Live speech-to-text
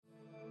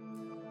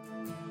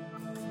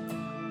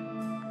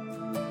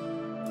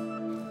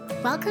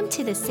Welcome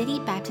to the City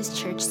Baptist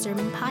Church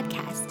Sermon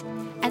Podcast.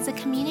 As a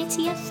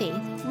community of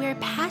faith, we're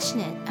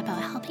passionate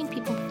about helping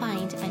people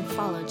find and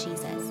follow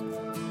Jesus.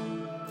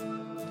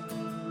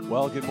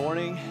 Well, good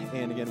morning,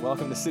 and again,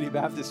 welcome to City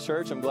Baptist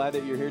Church. I'm glad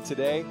that you're here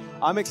today.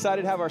 I'm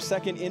excited to have our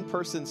second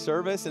in-person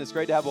service, and it's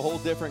great to have a whole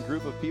different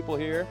group of people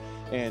here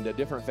and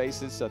different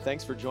faces. So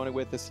thanks for joining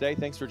with us today.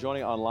 Thanks for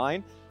joining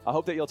online. I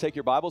hope that you'll take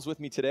your Bibles with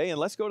me today, and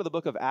let's go to the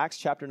book of Acts,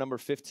 chapter number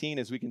 15,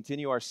 as we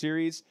continue our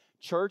series,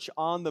 Church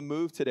on the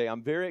Move today.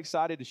 I'm very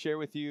excited to share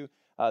with you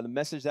the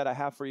message that I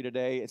have for you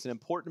today. It's an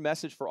important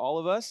message for all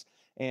of us,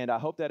 and I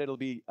hope that it'll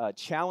be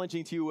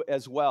challenging to you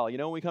as well. You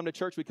know, when we come to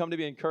church, we come to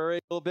be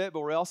encouraged a little bit,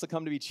 but we also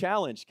come to be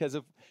challenged, because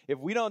if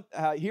we don't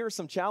hear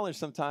some challenge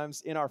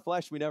sometimes in our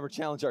flesh, we never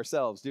challenge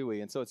ourselves, do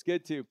we? And so it's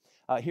good to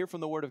hear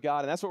from the Word of God,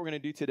 and that's what we're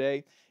going to do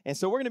today. And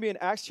so we're going to be in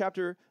Acts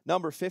chapter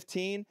number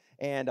 15,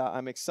 and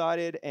I'm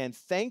excited and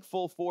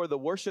thankful for the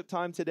worship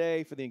time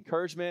today, for the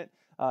encouragement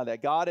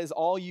that God is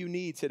all you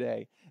need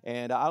today.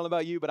 And I don't know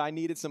about you, but I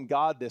needed some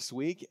God this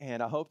week,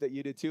 and I hope that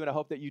you did too, and I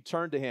hope that you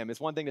turn to Him.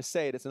 It's one thing to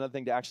say it, it's another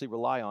thing to actually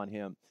rely on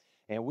Him.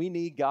 And we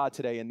need God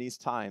today in these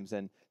times.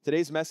 And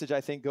today's message,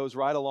 I think, goes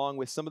right along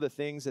with some of the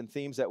things and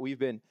themes that we've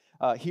been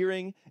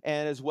hearing,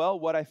 and as well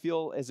what I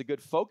feel is a good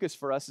focus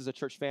for us as a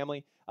church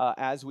family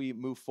as we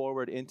move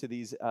forward into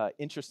these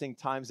interesting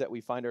times that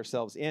we find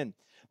ourselves in.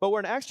 But we're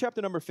in Acts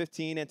chapter number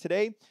 15, and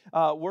today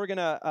we're going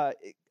to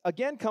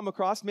again come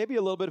across maybe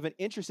a little bit of an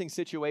interesting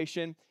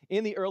situation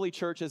in the early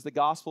church as the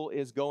gospel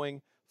is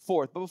going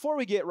forth. But before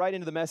we get right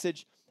into the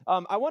message,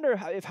 I wonder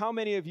if how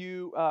many of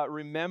you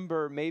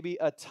remember maybe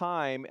a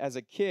time as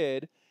a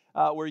kid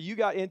where you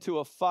got into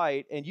a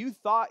fight and you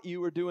thought you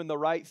were doing the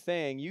right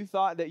thing. You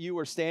thought that you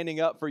were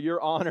standing up for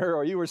your honor,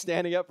 or you were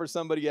standing up for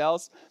somebody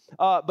else.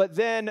 But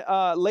then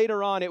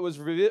later on, it was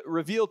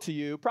revealed to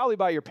you, probably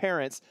by your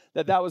parents,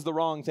 that that was the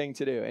wrong thing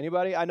to do.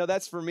 Anybody? I know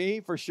that's for me,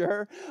 for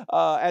sure.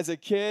 As a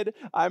kid,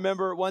 I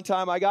remember one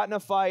time I got in a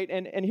fight.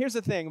 And here's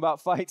the thing about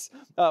fights.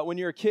 When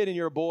you're a kid and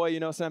you're a boy, you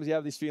know, sometimes you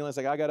have these feelings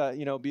like, I got to,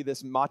 you know, be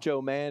this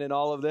macho man and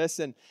all of this.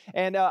 And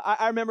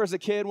I remember as a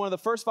kid, one of the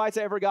first fights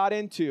I ever got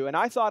into, and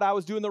I thought I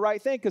was doing the right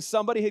thing because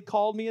somebody had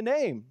called me a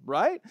name,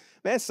 right?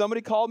 Man,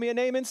 somebody called me a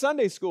name in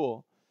Sunday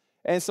school.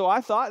 And so I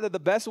thought that the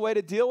best way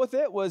to deal with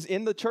it was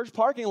in the church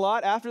parking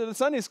lot after the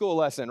Sunday school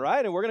lesson,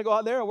 right? And we're going to go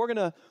out there and we're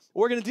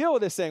going to deal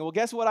with this thing. Well,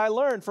 guess what I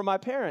learned from my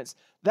parents?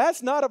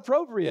 That's not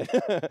appropriate.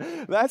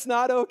 That's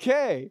not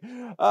okay.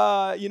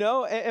 You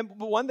know, and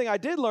one thing I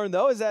did learn,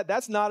 though, is that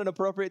that's not an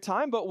appropriate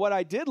time. But what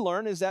I did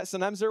learn is that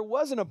sometimes there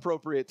was an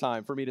appropriate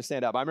time for me to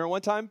stand up. I remember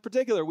one time in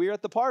particular, we were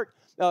at the park,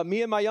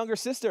 me and my younger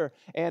sister,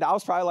 and I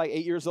was probably like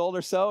 8 years old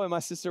or so, and my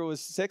sister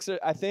was 6,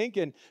 I think,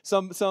 and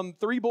some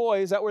 3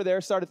 boys that were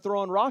there started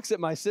throwing rocks at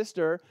my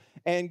sister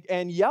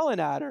and yelling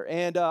at her.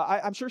 And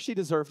I'm sure she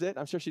deserved it.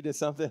 I'm sure she did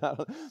something.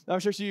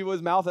 I'm sure she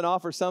was mouthing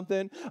off or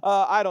something.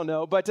 I don't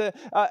know. But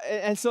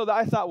and so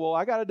I thought, well,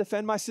 I got to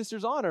defend my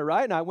sister's honor,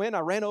 right? And I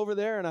ran over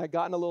there, and I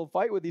got in a little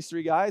fight with these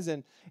 3 guys,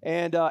 and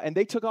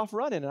they took off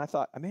running. And I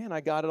thought, man,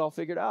 I got it all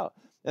figured out.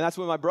 And that's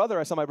when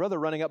I saw my brother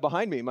running up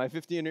behind me, my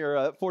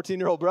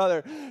 14-year-old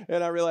brother,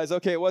 and I realized,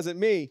 okay, it wasn't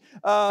me.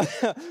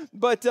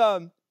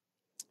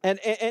 And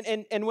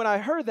when I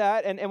heard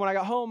that, and when I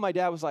got home, my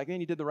dad was like, man,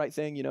 you did the right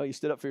thing. You know, you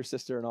stood up for your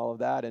sister and all of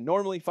that. And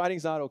normally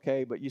fighting's not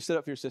okay, but you stood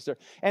up for your sister.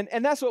 And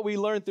that's what we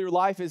learned through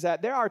life, is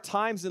that there are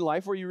times in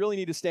life where you really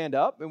need to stand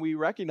up, and we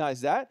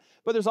recognize that.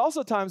 But there's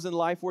also times in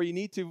life where you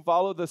need to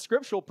follow the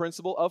scriptural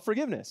principle of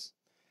forgiveness.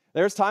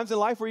 There's times in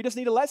life where you just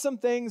need to let some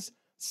things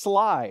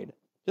slide.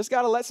 Just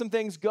got to let some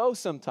things go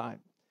sometime.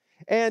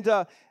 And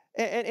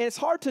it's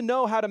hard to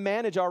know how to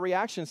manage our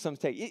reactions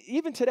sometimes.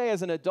 Even today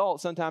as an adult,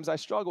 sometimes I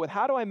struggle with,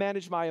 how do I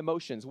manage my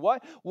emotions?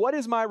 What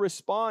is my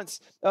response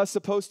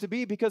supposed to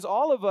be? Because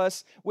all of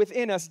us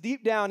within us,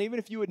 deep down, even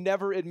if you would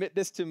never admit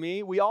this to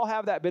me, we all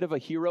have that bit of a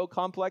hero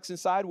complex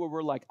inside where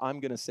we're like, I'm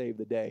going to save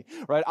the day,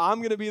 right? I'm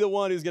going to be the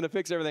one who's going to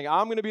fix everything.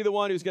 I'm going to be the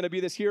one who's going to be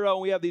this hero.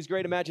 And we have these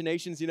great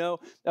imaginations, you know,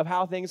 of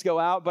how things go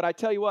out. But I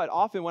tell you what,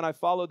 often when I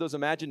follow those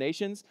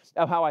imaginations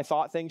of how I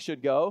thought things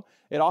should go,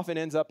 it often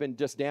ends up in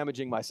just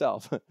damaging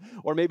myself.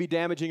 Or maybe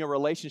damaging a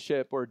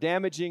relationship, or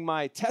damaging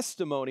my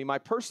testimony, my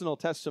personal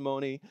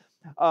testimony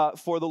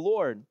for the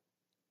Lord.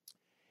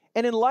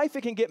 And in life,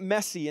 it can get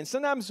messy. And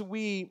sometimes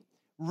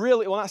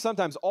not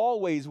sometimes,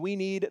 always, we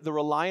need the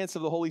reliance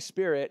of the Holy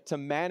Spirit to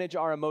manage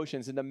our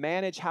emotions and to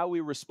manage how we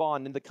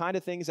respond and the kind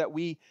of things that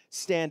we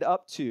stand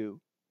up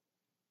to.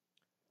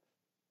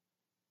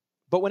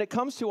 But when it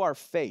comes to our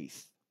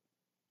faith,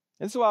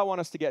 and this is what I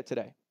want us to get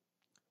today.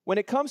 When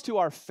it comes to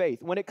our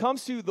faith, when it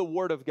comes to the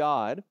Word of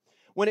God,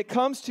 when it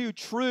comes to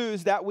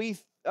truths that we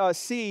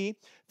see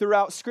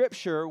throughout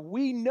Scripture,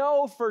 we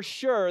know for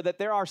sure that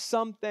there are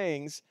some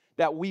things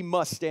that we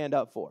must stand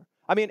up for.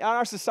 I mean, in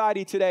our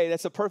society today,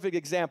 that's a perfect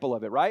example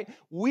of it, right?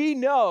 We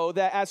know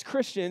that as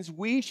Christians,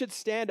 we should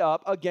stand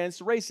up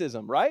against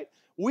racism, right?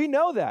 We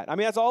know that. I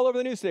mean, that's all over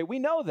the news today. We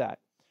know that.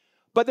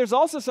 But there's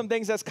also some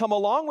things that's come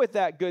along with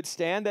that good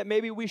stand that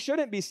maybe we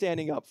shouldn't be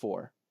standing up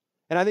for.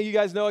 And I think you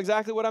guys know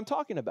exactly what I'm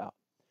talking about.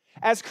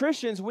 As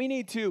Christians, we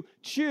need to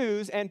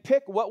choose and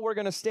pick what we're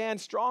going to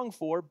stand strong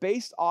for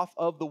based off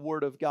of the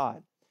Word of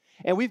God.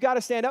 And we've got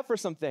to stand up for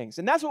some things.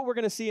 And that's what we're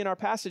going to see in our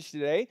passage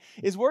today,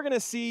 is we're going to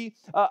see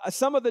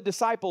some of the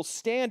disciples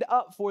stand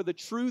up for the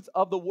truth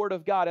of the Word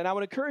of God. And I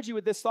want to encourage you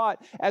with this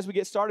thought as we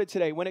get started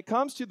today. When it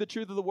comes to the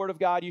truth of the Word of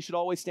God, you should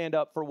always stand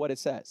up for what it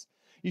says.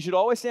 You should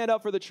always stand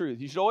up for the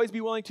truth. You should always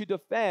be willing to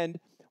defend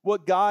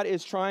what God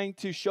is trying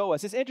to show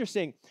us. It's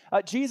interesting.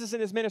 Jesus in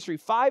his ministry,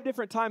 5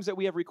 different times that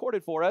we have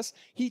recorded for us,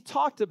 he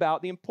talked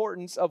about the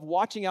importance of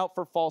watching out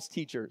for false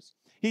teachers.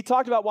 He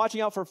talked about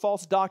watching out for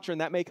false doctrine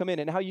that may come in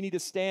and how you need to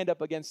stand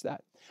up against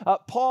that.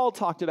 Paul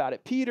talked about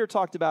it. Peter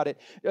talked about it.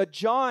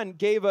 John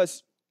gave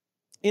us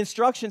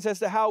instructions as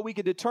to how we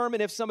could determine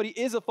if somebody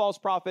is a false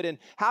prophet and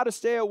how to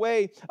stay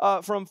away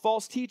from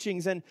false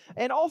teachings. And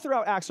all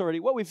throughout Acts already,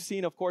 what we've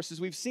seen, of course,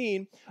 is we've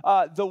seen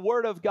the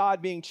Word of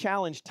God being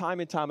challenged time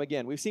and time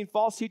again. We've seen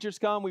false teachers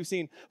come. We've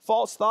seen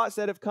false thoughts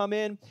that have come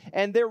in.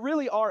 And there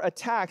really are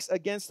attacks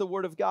against the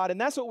Word of God. And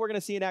that's what we're going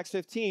to see in Acts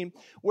 15,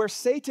 where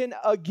Satan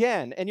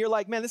again, and you're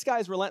like, man, this guy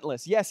is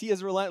relentless. Yes, he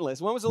is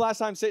relentless. When was the last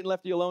time Satan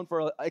left you alone for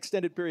an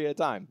extended period of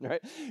time,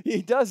 right?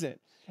 He doesn't.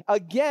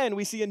 Again,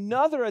 we see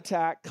another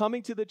attack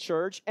coming to the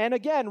church. And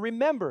again,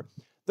 remember,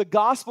 the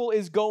gospel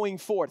is going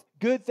forth.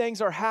 Good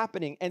things are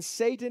happening, and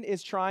Satan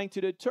is trying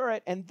to deter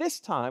it. And this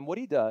time, what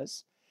he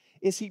does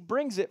is he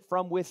brings it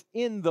from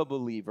within the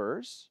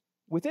believers,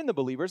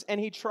 and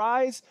he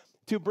tries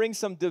to bring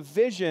some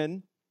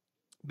division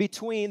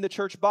between the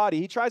church body.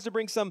 He tries to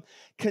bring some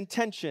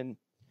contention.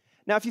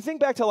 Now, if you think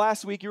back to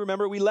last week, you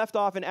remember we left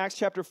off in Acts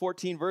chapter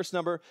 14, verse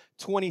number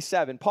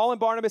 27. Paul and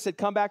Barnabas had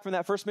come back from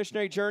that first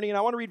missionary journey, and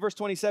I want to read verse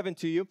 27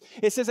 to you.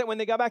 It says that when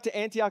they got back to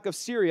Antioch of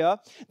Syria,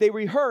 they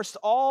rehearsed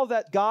all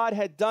that God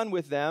had done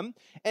with them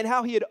and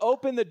how he had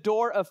opened the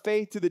door of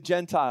faith to the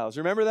Gentiles.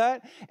 Remember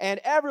that?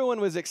 And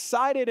everyone was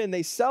excited, and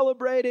they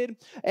celebrated,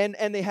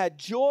 and they had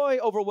joy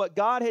over what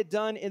God had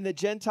done in the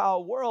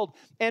Gentile world.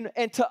 And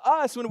to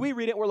us, when we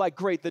read it, we're like,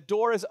 great, the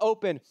door is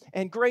open,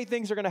 and great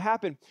things are going to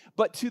happen.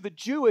 But to the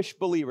Jewish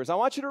believers, I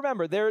want you to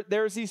remember,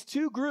 there's these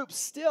 2 groups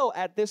still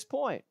at this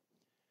point.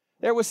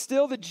 There was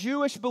still the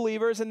Jewish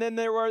believers, and then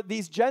there were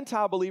these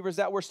Gentile believers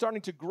that were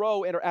starting to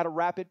grow at a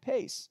rapid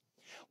pace.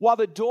 While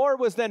the door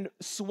was then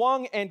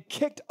swung and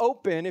kicked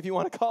open, if you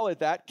want to call it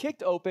that,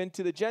 kicked open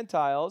to the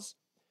Gentiles,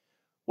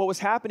 what was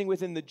happening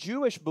within the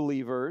Jewish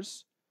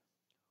believers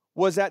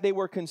was that they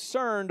were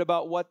concerned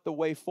about what the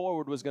way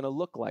forward was going to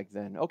look like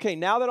then. Okay,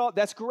 now that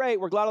that's great,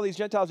 we're glad all these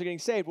Gentiles are getting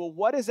saved. Well,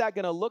 what is that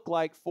going to look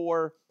like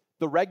for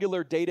the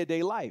regular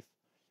day-to-day life?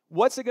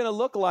 What's it going to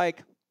look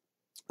like?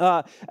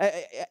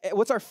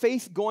 What's our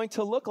faith going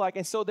to look like?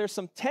 And so there's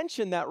some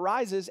tension that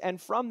rises,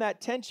 and from that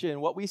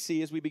tension, what we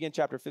see as we begin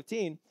chapter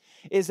 15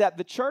 is that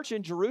the church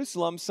in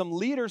Jerusalem, some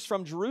leaders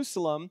from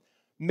Jerusalem,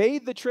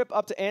 made the trip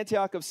up to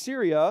Antioch of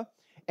Syria,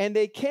 and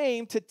they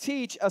came to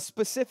teach a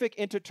specific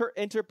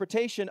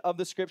interpretation of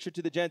the scripture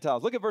to the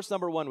Gentiles. Look at verse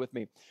number 1 with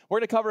me. We're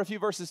going to cover a few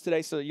verses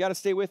today, so you got to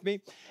stay with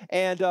me.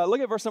 And look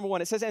at verse number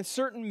 1. It says, and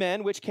certain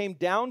men which came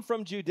down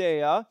from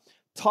Judea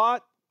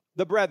taught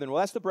the brethren.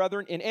 Well, that's the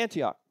brethren in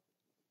Antioch.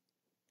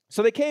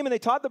 So they came and they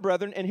taught the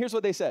brethren, and here's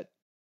what they said.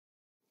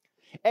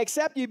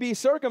 Except ye be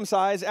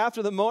circumcised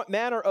after the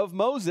manner of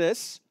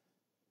Moses,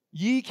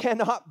 ye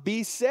cannot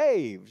be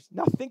saved.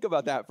 Now think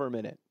about that for a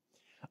minute.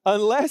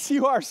 Unless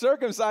you are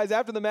circumcised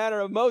after the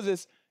manner of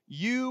Moses,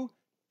 you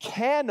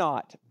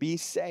cannot be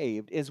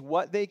saved, is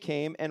what they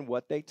came and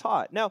what they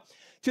taught. Now,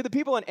 to the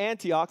people in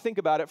Antioch, think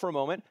about it for a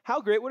moment.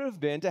 How great would it have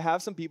been to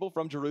have some people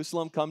from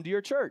Jerusalem come to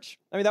your church?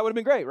 I mean, that would have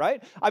been great,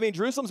 right? I mean,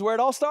 Jerusalem's where it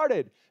all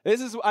started.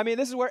 This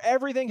is where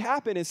everything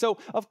happened. And so,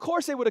 of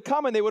course, they would have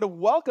come and they would have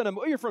welcomed them.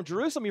 Oh, you're from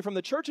Jerusalem. You're from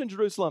the church in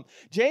Jerusalem.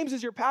 James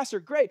is your pastor.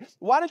 Great.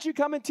 Why don't you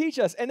come and teach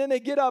us? And then they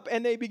get up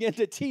and they begin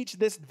to teach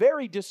this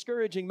very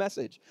discouraging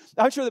message.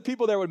 I'm sure the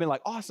people there would have been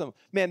like, awesome.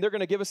 Man, they're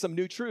going to give us some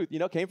new truth.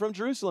 Came from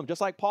Jerusalem,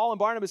 just like Paul and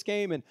Barnabas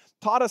came and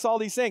taught us all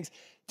these things.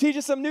 Teach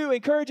us some new,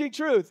 encouraging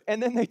truth.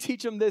 And then they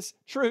teach them this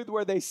truth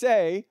where they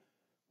say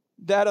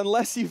that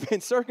unless you've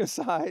been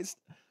circumcised,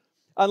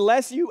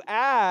 unless you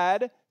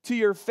add to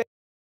your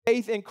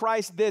faith in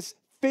Christ this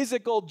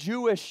physical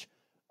Jewish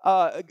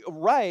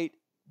rite,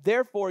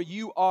 therefore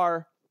you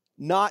are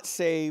not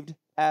saved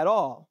at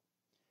all.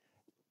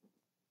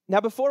 Now,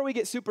 before we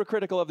get super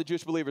critical of the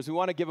Jewish believers, we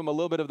want to give them a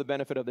little bit of the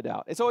benefit of the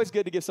doubt. It's always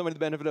good to give somebody the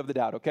benefit of the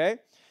doubt, okay?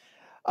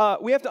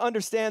 We have to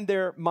understand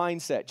their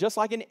mindset. Just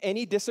like in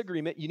any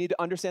disagreement, you need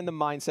to understand the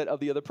mindset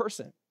of the other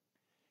person.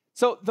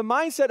 So the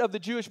mindset of the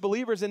Jewish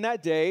believers in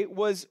that day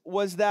was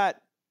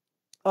that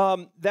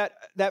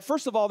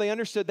first of all, they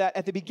understood that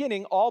at the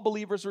beginning, all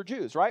believers were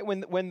Jews, right?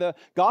 When the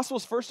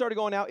Gospels first started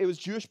going out, it was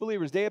Jewish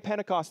believers. Day of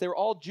Pentecost, they were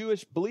all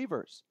Jewish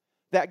believers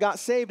that got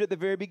saved at the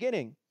very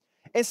beginning.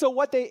 And so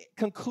what they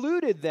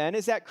concluded then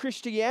is that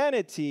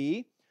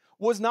Christianity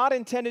was not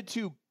intended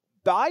to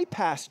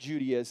bypass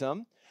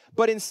Judaism,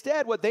 but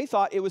instead what they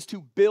thought it was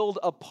to build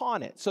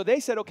upon it. So they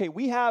said, okay,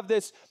 we have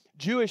this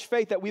Jewish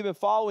faith that we've been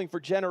following for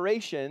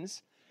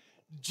generations.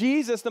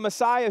 Jesus, the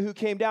Messiah who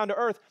came down to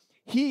earth,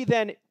 he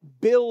then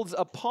builds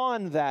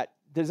upon that.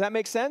 Does that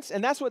make sense?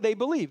 And that's what they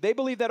believe. They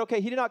believe that,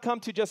 okay, he did not come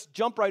to just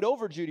jump right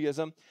over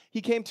Judaism. He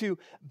came to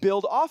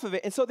build off of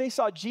it. And so they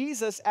saw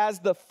Jesus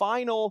as the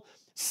final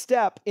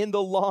step in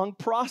the long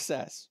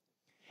process.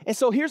 And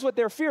so here's what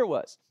their fear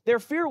was. Their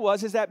fear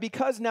was is that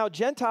because now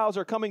Gentiles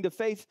are coming to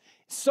faith,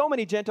 so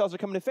many Gentiles are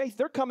coming to faith,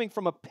 they're coming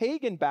from a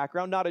pagan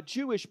background, not a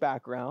Jewish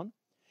background.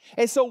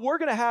 And so we're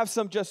going to have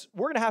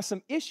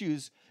some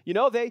issues. You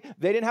know, they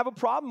didn't have a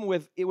problem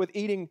with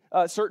eating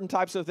certain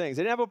types of things.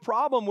 They didn't have a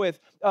problem with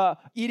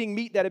eating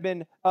meat that had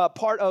been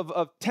part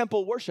of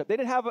temple worship.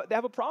 They have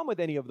a problem with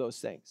any of those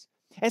things.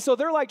 And so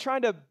they're like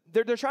trying to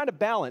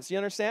balance. You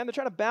understand? They're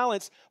trying to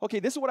balance. Okay,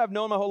 this is what I've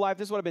known my whole life.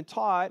 This is what I've been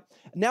taught.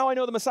 Now I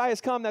know the Messiah has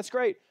come. That's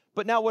great.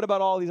 But now what about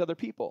all these other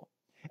people?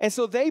 And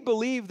so they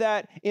believe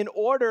that in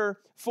order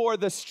for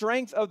the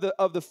strength of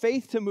the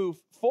faith to move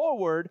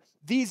forward,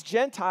 these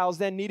Gentiles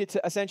then needed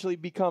to essentially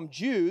become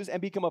Jews and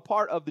become a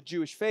part of the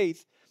Jewish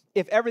faith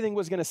if everything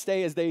was going to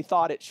stay as they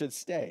thought it should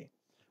stay.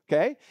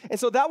 Okay? And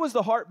so that was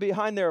the heart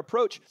behind their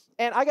approach.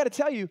 And I got to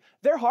tell you,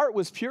 their heart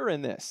was pure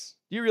in this.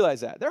 Do you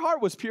realize that? Their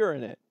heart was pure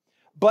in it.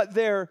 But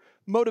their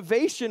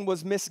motivation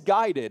was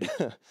misguided.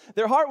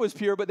 Their heart was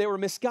pure, but they were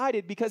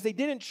misguided because they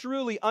didn't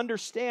truly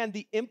understand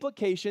the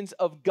implications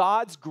of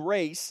God's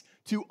grace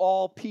to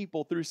all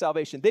people through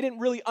salvation. They didn't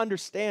really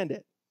understand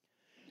it.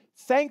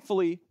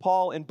 Thankfully,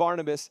 Paul and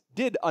Barnabas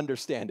did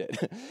understand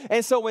it.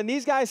 And so when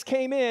these guys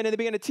came in and they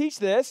began to teach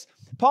this,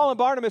 Paul and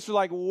Barnabas were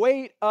like,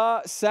 wait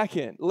a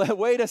second.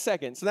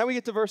 So now we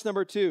get to verse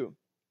number 2.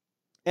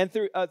 And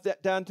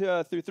down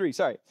to through 3,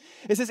 sorry.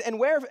 It says, and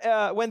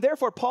when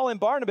therefore Paul and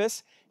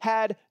Barnabas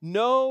had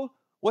no,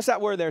 what's that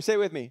word there? Say it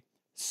with me.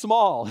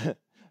 Small.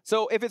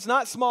 So if it's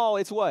not small,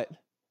 it's what?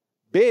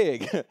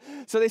 Big.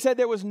 So they said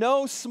there was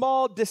no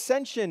small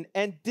dissension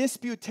and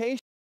disputation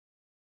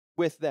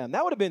with them.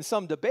 That would have been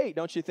some debate,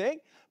 don't you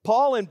think?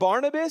 Paul and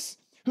Barnabas,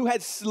 who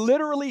had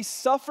literally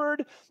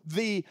suffered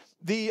the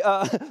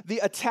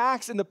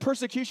attacks and the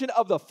persecution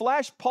of the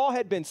flesh. Paul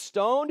had been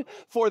stoned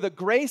for the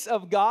grace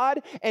of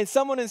God, and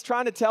someone is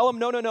trying to tell him,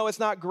 no, it's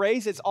not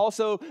grace, it's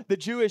also the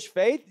Jewish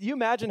faith. You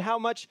imagine how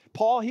much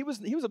Paul, he was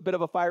a bit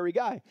of a fiery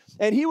guy.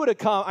 And he would have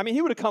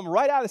come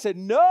right out and said,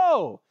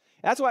 no.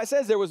 That's why it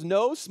says there was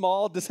no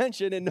small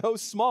dissension and no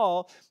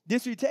small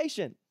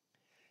disputation.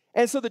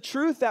 And so the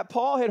truth that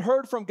Paul had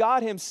heard from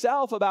God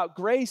himself about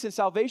grace and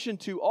salvation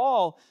to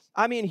all,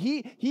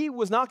 he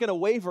was not going to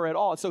waver at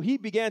all. So he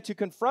began to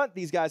confront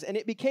these guys, and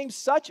it became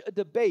such a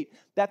debate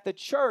that the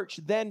church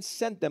then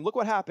sent them. Look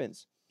what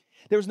happens.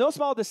 There was no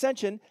small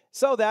dissension,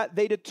 so that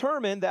they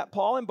determined that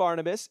Paul and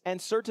Barnabas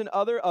and certain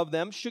other of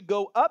them should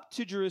go up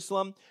to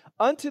Jerusalem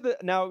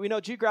now we know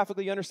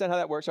geographically, you understand how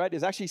that works, right?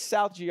 It's actually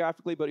south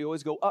geographically, but you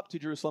always go up to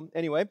Jerusalem.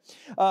 Anyway,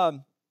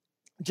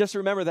 just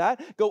remember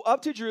that. Go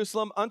up to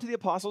Jerusalem unto the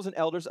apostles and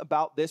elders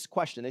about this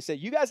question. They said,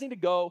 you guys need to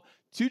go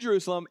to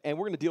Jerusalem, and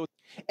we're going to deal with it.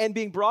 And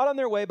being brought on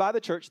their way by the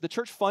church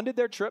funded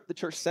their trip. The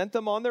church sent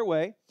them on their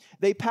way.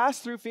 They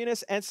passed through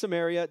Phoenix and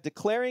Samaria,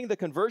 declaring the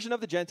conversion of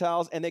the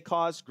Gentiles, and they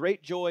caused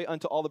great joy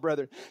unto all the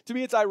brethren. To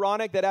me, it's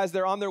ironic that as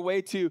they're on their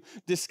way to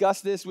discuss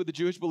this with the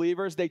Jewish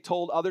believers, they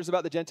told others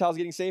about the Gentiles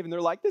getting saved, and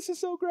they're like, this is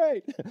so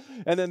great.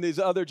 And then these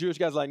other Jewish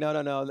guys are like, no,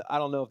 I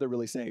don't know if they're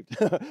really saved.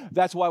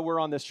 That's why we're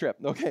on this trip,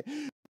 okay?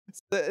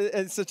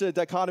 It's such a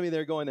dichotomy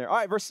there going there. All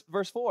right,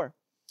 verse 4.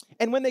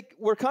 And when they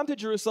were come to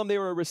Jerusalem, they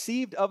were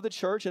received of the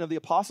church and of the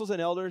apostles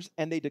and elders,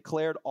 and they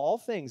declared all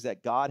things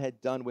that God had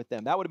done with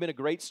them. That would have been a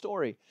great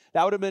story.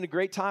 That would have been a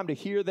great time to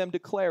hear them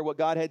declare what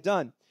God had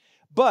done.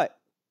 But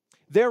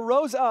there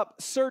rose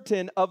up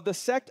certain of the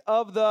sect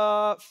of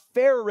the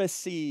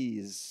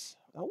Pharisees.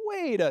 Now,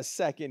 wait a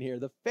second here.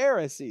 The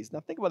Pharisees. Now,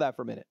 think about that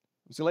for a minute.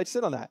 I'm just going to let you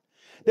sit on that.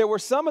 There were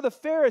some of the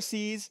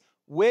Pharisees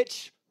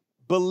which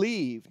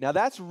believed. Now,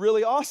 that's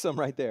really awesome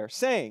right there,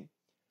 saying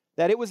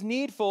that it was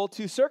needful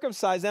to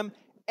circumcise them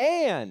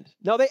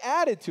now they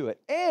added to it,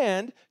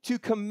 and to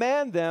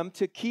command them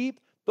to keep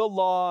the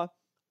law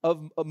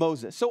of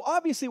Moses. So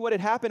obviously what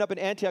had happened up in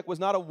Antioch was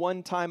not a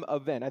one-time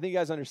event. I think you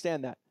guys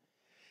understand that.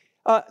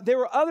 There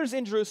were others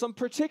in Jerusalem,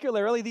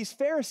 particularly these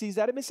Pharisees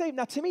that had been saved.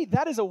 Now, to me,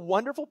 that is a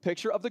wonderful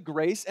picture of the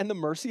grace and the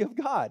mercy of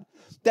God.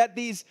 That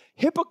these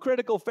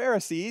hypocritical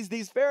Pharisees,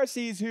 these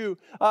Pharisees who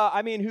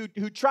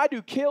tried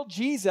to kill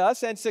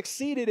Jesus and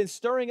succeeded in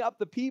stirring up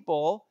the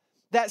people,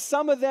 that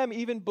some of them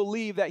even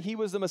believed that he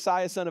was the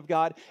Messiah, Son of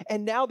God,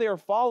 and now they are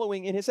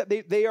following in his steps.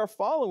 They are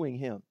following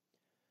him.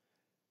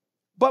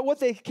 But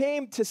what they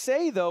came to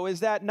say, though,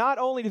 is that not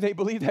only do they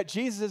believe that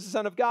Jesus is the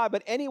Son of God,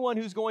 but anyone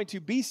who's going to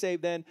be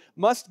saved then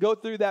must go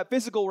through that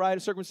physical rite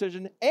of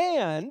circumcision,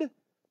 and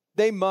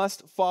they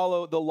must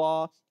follow the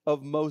law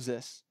of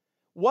Moses.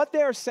 What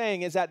they're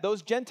saying is that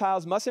those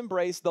Gentiles must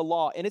embrace the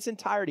law in its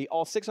entirety,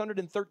 all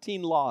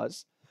 613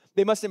 laws.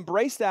 They must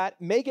embrace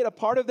that, make it a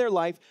part of their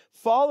life,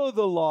 follow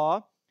the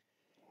law,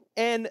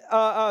 and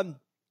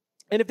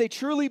if they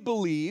truly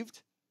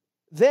believed,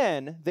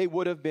 then they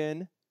would have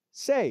been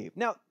saved.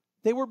 Now,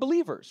 they were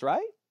believers,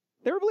 right?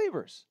 They were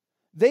believers.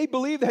 They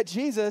believed that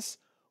Jesus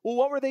Well,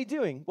 what were they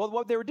doing? Well,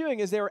 what they were doing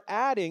is they were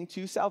adding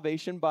to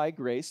salvation by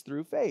grace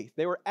through faith.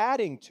 They were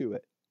adding to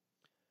it.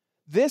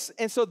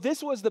 So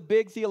this was the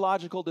big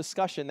theological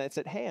discussion that's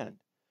at hand.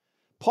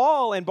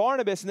 Paul and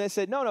Barnabas, and they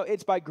said, no,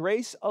 it's by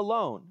grace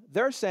alone.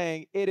 They're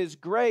saying it is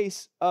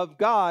grace of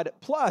God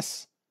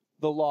plus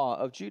the law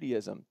of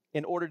Judaism.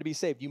 In order to be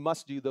saved, you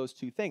must do those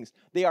two things.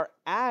 They are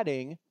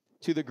adding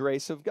to the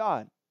grace of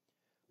God.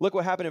 Look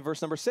what happened in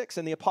verse number 6.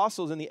 And the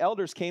apostles and the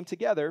elders came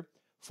together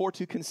for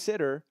to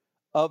consider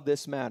of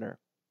this matter.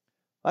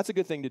 That's a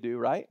good thing to do,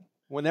 right?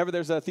 Whenever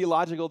there's a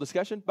theological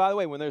discussion. By the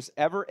way, when there's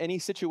ever any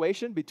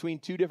situation between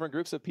two different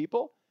groups of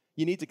people,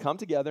 you need to come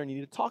together and you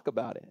need to talk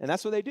about it. And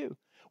that's what they do.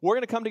 We're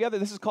going to come together.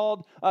 This is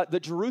called the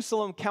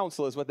Jerusalem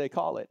Council is what they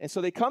call it. And so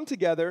they come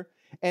together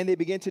and they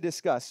begin to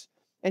discuss.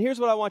 And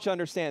here's what I want you to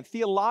understand.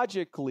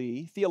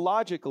 Theologically,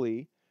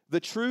 the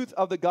truth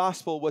of the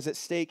gospel was at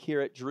stake here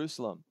at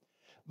Jerusalem.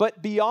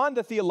 But beyond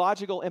the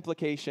theological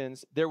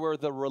implications, there were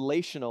the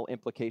relational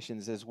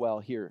implications as well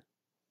here.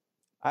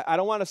 I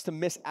don't want us to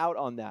miss out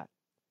on that.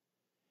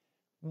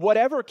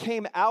 Whatever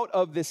came out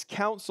of this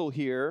council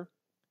here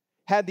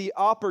had the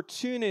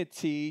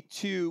opportunity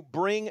to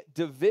bring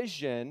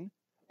division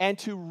and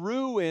to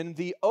ruin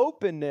the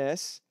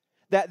openness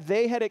that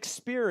they had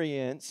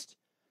experienced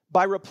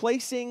by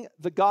replacing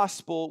the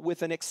gospel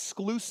with an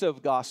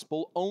exclusive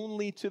gospel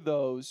only to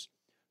those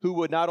who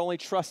would not only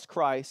trust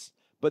Christ,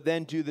 but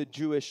then do the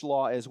Jewish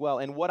law as well.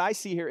 And what I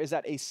see here is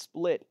that a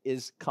split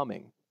is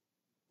coming.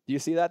 Do you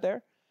see that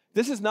there?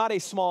 This is not a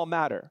small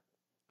matter.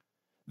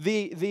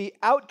 The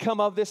outcome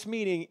of this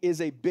meeting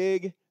is a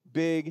big,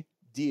 big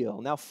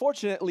deal. Now,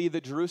 fortunately,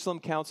 the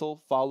Jerusalem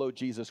Council followed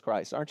Jesus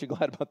Christ. Aren't you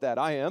glad about that?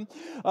 I am.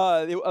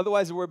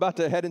 Otherwise, we're about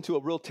to head into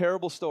a real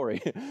terrible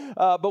story.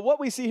 But what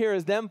we see here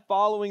is them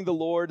following the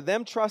Lord,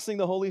 them trusting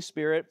the Holy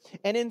Spirit.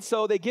 And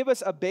so they give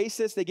us a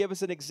basis, they give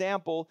us an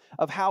example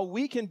of how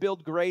we can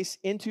build grace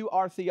into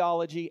our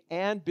theology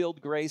and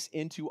build grace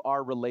into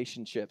our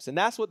relationships. And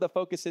that's what the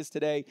focus is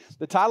today.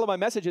 The title of my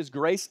message is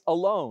Grace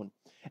Alone.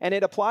 And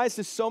it applies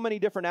to so many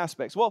different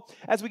aspects. Well,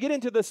 as we get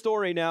into the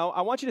story now,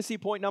 I want you to see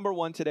point number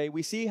 1 today.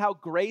 We see how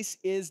grace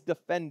is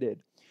defended.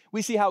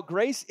 We see how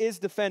grace is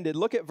defended.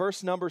 Look at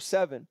verse number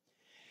 7.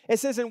 It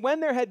says, and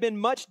when there had been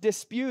much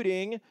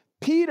disputing,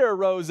 Peter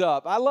rose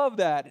up. I love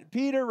that.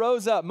 Peter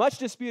rose up. Much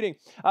disputing.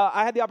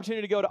 I had the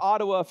opportunity to go to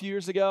Ottawa a few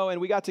years ago,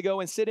 and we got to go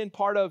and sit in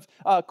part of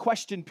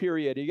question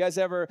period. You guys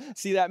ever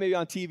see that maybe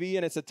on TV?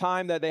 And it's a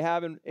time that they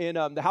have in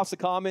the House of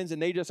Commons, and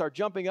they just are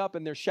jumping up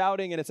and they're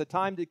shouting, and it's a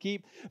time to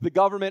keep the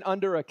government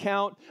under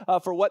account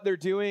for what they're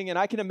doing. And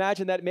I can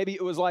imagine that maybe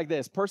it was like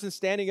this. Person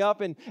standing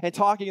up and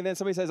talking, and then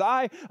somebody says,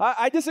 I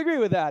disagree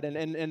with that,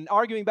 and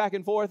arguing back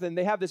and forth, and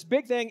they have this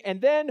big thing, and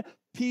then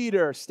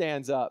Peter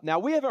stands up. Now,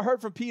 we haven't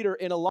heard from Peter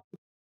in a long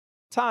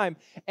time,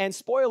 and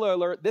spoiler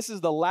alert, this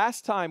is the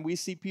last time we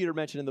see Peter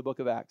mentioned in the book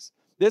of Acts.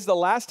 This is the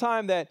last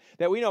time that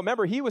we know.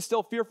 Remember, he was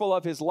still fearful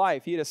of his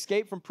life. He had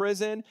escaped from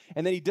prison,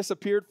 and then he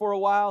disappeared for a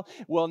while.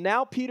 Well,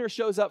 now Peter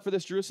shows up for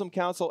this Jerusalem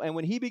council, and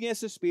when he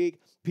begins to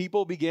speak,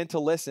 people begin to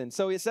listen.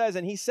 So it says,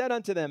 and he said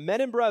unto them, men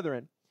and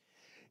brethren,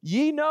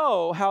 ye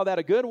know how that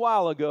a good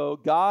while ago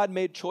God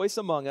made choice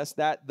among us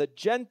that the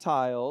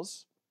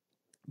Gentiles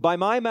by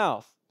my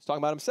mouth, he's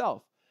talking about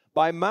himself,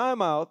 by my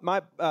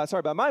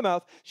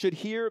mouth should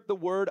hear the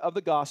word of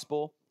the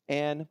gospel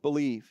and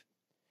believe.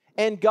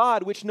 And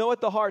God, which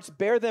knoweth the hearts,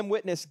 bear them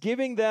witness,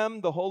 giving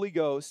them the Holy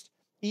Ghost,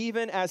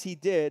 even as he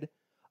did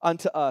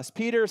unto us.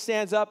 Peter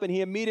stands up and he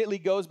immediately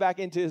goes back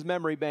into his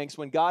memory banks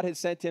when God had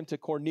sent him to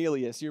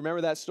Cornelius. You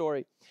remember that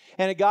story?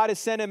 And God had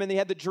sent him, and he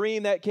had the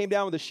dream that came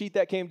down with the sheet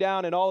that came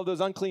down and all of those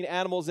unclean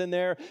animals in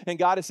there. And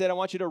God had said, I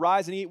want you to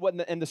rise and eat what,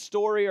 and the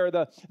story or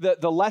the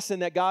lesson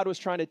that God was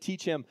trying to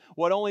teach him,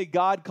 what only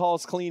God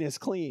calls clean is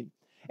clean.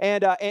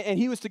 And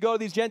he was to go to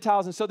these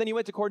Gentiles. And so then he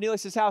went to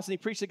Cornelius' house and he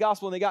preached the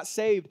gospel and they got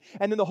saved.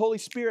 And then the Holy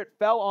Spirit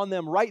fell on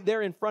them right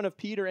there in front of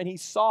Peter. And he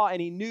saw and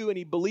he knew and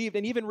he believed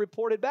and even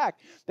reported back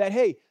that,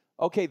 hey,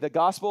 okay, the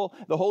gospel,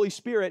 the Holy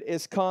Spirit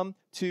is come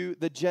to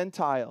the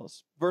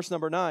Gentiles. Verse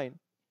number 9.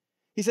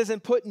 He says,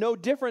 and put no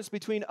difference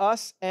between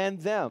us and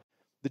them.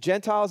 The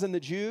Gentiles and the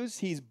Jews,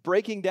 he's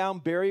breaking down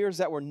barriers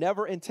that were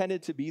never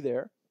intended to be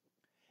there.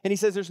 And he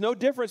says there's no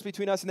difference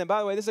between us and them.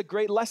 By the way, this is a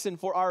great lesson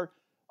for our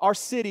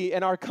city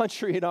and our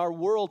country and our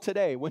world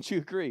today. Wouldn't you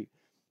agree?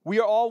 We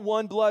are all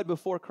one blood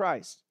before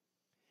Christ.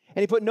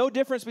 And he put no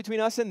difference between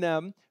us and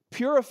them,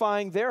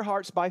 purifying their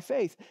hearts by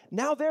faith.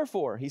 Now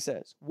therefore, he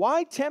says,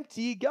 why tempt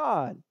ye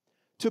God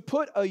to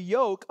put a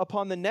yoke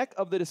upon the neck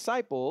of the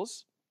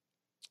disciples,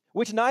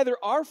 which neither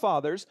our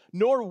fathers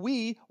nor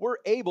we were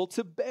able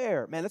to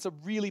bear? Man, that's a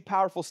really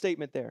powerful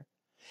statement there.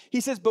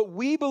 He says, but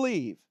we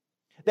believe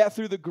that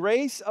through the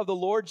grace of the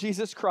Lord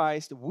Jesus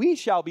Christ, we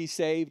shall be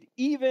saved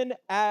even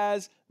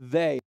as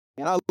they.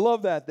 And I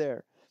love that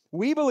there.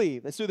 We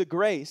believe that through the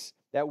grace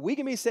that we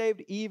can be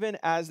saved even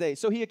as they.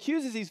 So he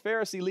accuses these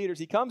Pharisee leaders.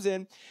 He comes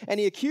in and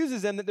he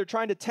accuses them that they're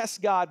trying to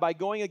test God by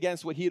going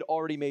against what he had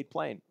already made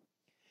plain.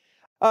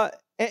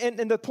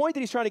 And the point that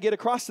he's trying to get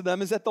across to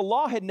them is that the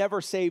law had never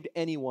saved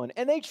anyone.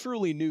 And they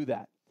truly knew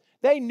that.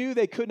 They knew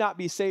they could not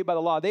be saved by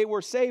the law. They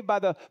were saved by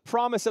the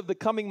promise of the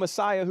coming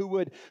Messiah who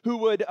would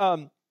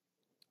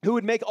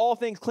make all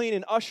things clean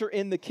and usher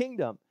in the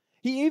kingdom.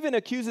 He even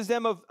accuses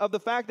them of the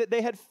fact that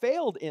they had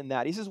failed in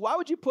that. He says, why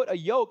would you put a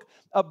yoke,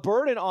 a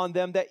burden on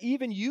them that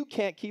even you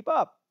can't keep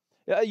up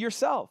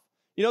yourself?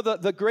 You know,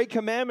 the great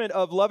commandment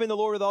of loving the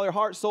Lord with all your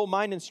heart, soul,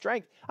 mind, and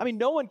strength. I mean,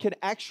 no one can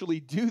actually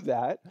do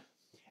that.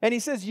 And he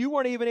says you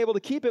weren't even able to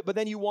keep it, but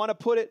then you want to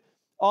put it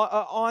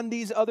on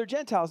these other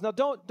Gentiles. Now,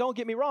 don't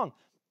get me wrong.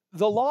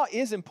 The law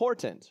is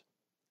important.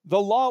 The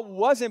law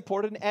was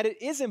important, and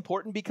it is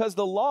important because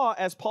the law,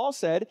 as Paul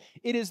said,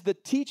 it is the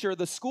teacher,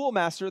 the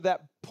schoolmaster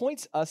that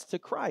points us to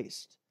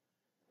Christ.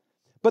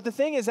 But the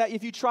thing is that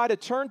if you try to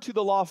turn to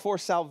the law for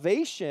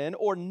salvation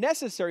or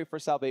necessary for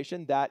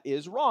salvation, that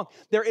is wrong.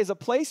 There is a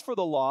place for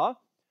the law,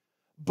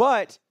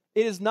 but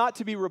it is not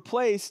to be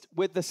replaced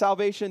with the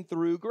salvation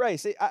through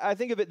grace. I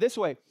think of it this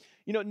way.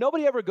 You know,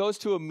 nobody ever goes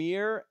to a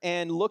mirror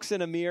and looks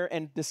in a mirror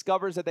and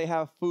discovers that they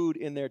have food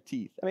in their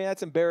teeth. I mean,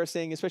 that's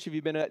embarrassing, especially if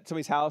you've been at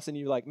somebody's house and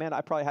you're like, man,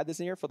 I probably had this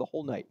in here for the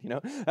whole night. You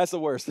know, that's the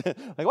worst.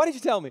 Like, why did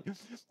you tell me?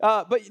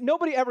 But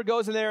nobody ever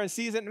goes in there and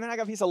sees it. Man, I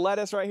got a piece of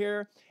lettuce right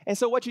here. And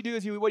so what you do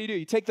is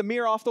you take the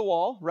mirror off the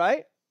wall,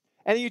 right?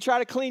 And then you try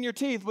to clean your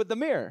teeth with the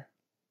mirror.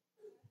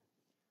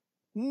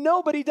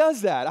 Nobody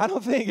does that. I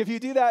don't think. If you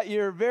do that,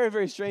 you're a very,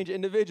 very strange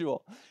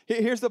individual.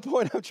 Here's the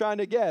point I'm trying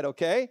to get,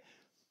 okay?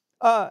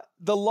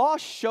 The law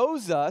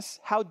shows us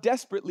how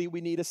desperately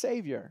we need a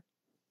Savior.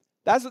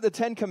 That's what the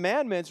Ten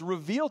Commandments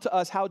reveal to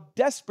us, how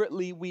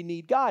desperately we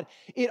need God.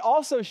 It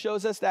also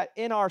shows us that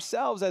in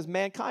ourselves as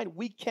mankind,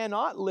 we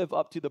cannot live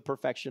up to the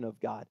perfection of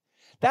God.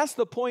 That's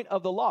the point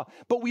of the law.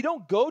 But we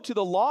don't go to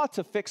the law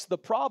to fix the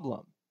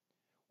problem.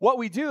 What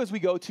we do is we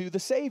go to the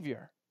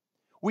Savior.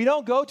 We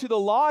don't go to the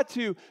law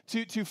to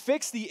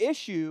fix the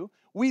issue.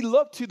 We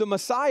look to the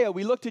Messiah.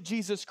 We look to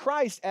Jesus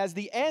Christ as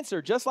the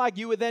answer. Just like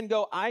you would then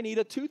go, I need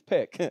a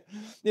toothpick.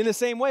 In the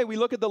same way, we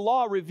look at the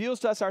law, reveals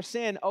to us our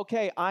sin.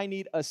 Okay, I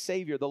need a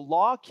Savior. The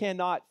law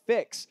cannot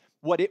fix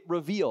what it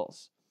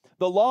reveals.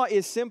 The law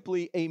is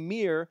simply a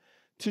mirror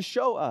to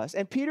show us.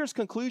 And Peter's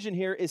conclusion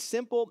here is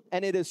simple,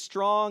 and it is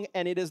strong,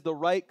 and it is the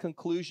right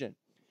conclusion.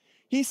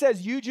 He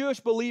says, you Jewish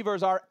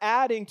believers are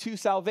adding to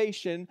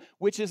salvation,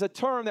 which is a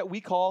term that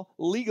we call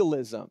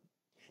legalism.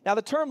 Now,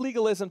 the term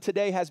legalism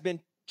today has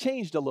been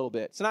changed a little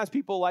bit. Sometimes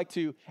people like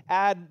to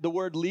add the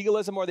word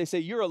legalism, or they say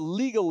you're a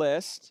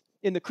legalist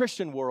in the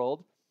Christian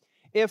world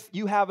if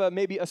you have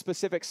maybe a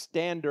specific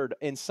standard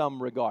in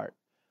some regard.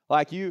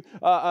 Like you,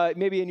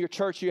 maybe in your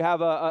church you have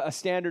a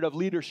standard of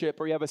leadership,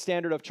 or you have a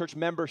standard of church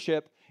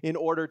membership in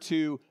order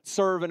to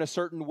serve in a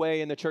certain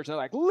way in the church. And they're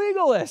like,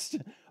 legalist.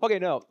 Okay,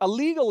 no. A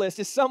legalist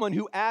is someone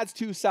who adds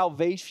to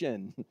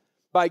salvation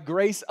by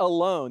grace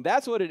alone.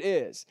 That's what it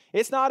is.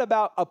 It's not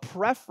about a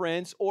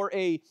preference or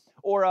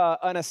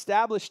an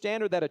established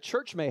standard that a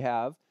church may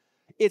have.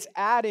 It's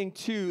adding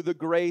to the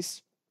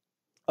grace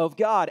of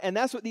God. And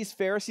that's what these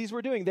Pharisees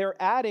were doing.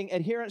 They're adding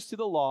adherence to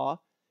the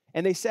law.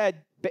 And they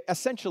said,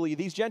 essentially,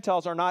 these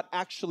Gentiles are not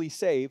actually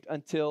saved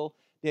until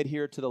they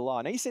adhere to the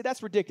law. Now you say,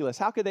 that's ridiculous.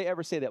 How could they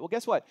ever say that? Well,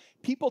 guess what?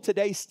 People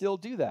today still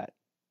do that.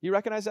 You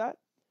recognize that?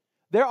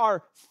 There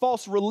are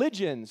false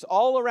religions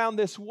all around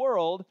this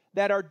world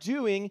that are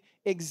doing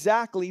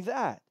exactly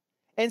that.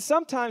 And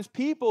sometimes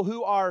people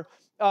who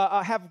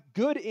have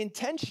good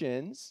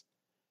intentions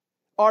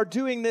are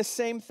doing this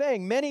same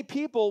thing. Many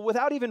people,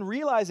 without even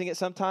realizing it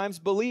sometimes,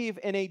 believe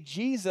in a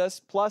Jesus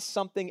plus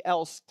something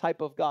else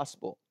type of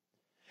gospel.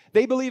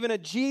 They believe in a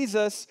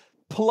Jesus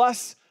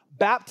plus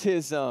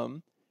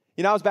baptism.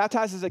 You know, I was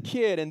baptized as a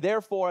kid, and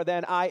therefore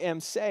then I am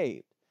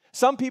saved.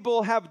 Some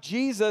people have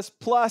Jesus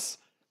plus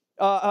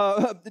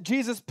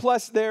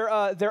their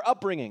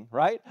upbringing,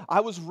 right?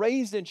 I was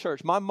raised in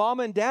church. My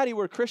mom and daddy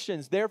were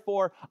Christians.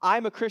 Therefore,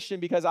 I'm a Christian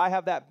because I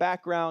have that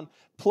background.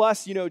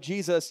 Plus,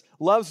 Jesus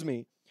loves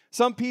me.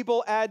 Some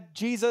people add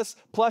Jesus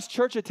plus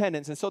church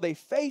attendance, and so they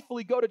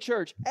faithfully go to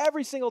church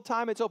every single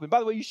time it's open. By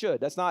the way, you should.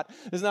 That's not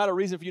a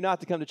reason for you not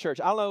to come to church.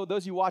 I don't know,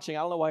 those of you watching,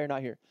 I don't know why you're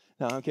not here.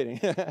 No, I'm kidding.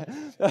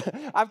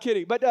 I'm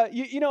kidding. But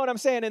you know what I'm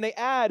saying? And they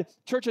add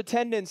church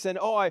attendance, and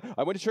I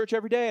went to church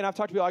every day, and I've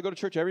talked to people, I go to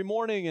church every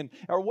morning,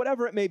 or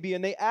whatever it may be,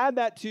 and they add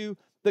that to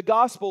the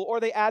gospel,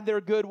 or they add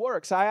their good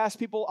works. I ask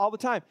people all the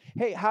time,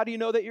 hey, how do you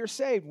know that you're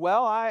saved?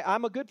 Well,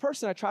 I'm a good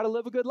person. I try to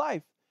live a good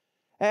life.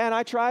 And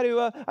I try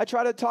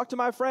to talk to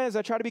my friends.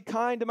 I try to be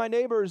kind to my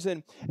neighbors,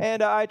 and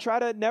I try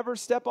to never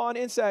step on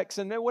insects,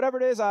 and whatever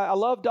it is. I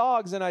love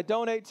dogs, and I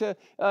donate to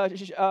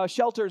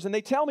shelters. And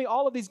they tell me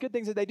all of these good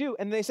things that they do,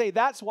 and they say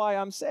that's why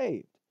I'm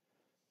saved.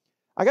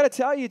 I got to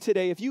tell you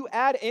today, if you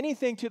add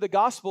anything to the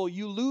gospel,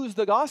 you lose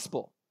the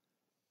gospel.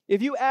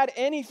 If you add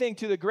anything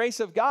to the grace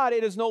of God,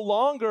 it is no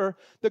longer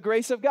the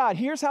grace of God.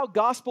 Here's how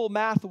gospel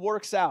math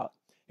works out.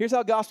 Here's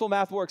how gospel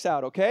math works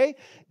out, okay?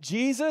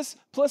 Jesus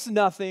plus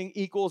nothing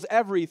equals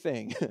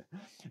everything.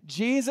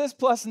 Jesus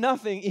plus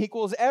nothing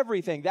equals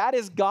everything. That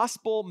is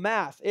gospel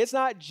math. It's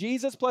not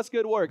Jesus plus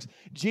good works,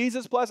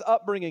 Jesus plus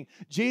upbringing,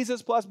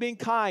 Jesus plus being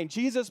kind,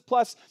 Jesus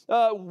plus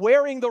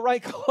wearing the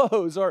right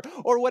clothes or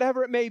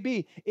whatever it may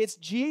be. It's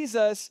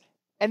Jesus,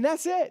 and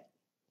that's it.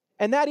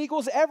 And that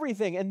equals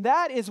everything. And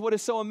that is what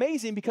is so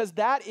amazing, because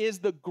that is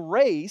the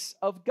grace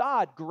of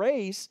God.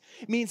 Grace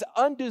means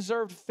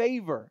undeserved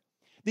favor.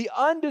 The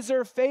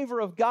undeserved favor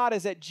of God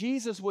is that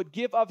Jesus would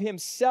give of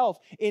himself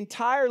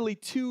entirely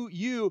to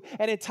you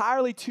and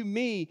entirely to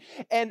me.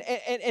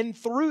 And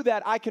through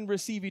that, I can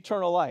receive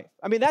eternal life.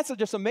 I mean, that's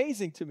just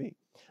amazing to me.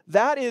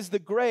 That is the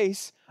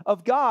grace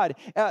of God.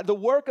 The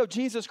work of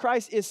Jesus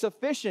Christ is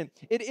sufficient.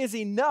 It is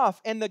enough.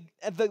 And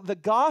the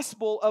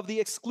gospel of the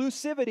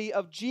exclusivity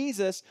of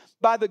Jesus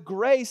by the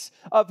grace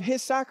of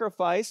his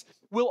sacrifice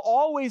will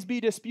always be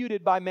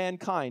disputed by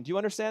mankind. Do you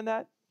understand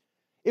that?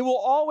 It will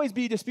always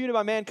be disputed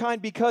by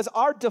mankind, because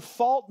our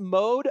default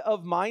mode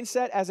of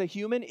mindset as a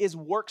human is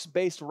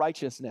works-based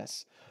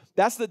righteousness.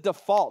 That's the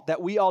default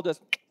that we all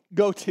just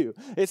go to.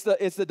 It's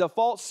the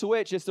default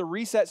switch. It's the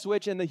reset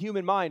switch in the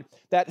human mind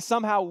that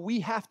somehow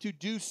we have to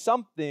do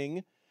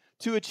something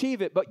to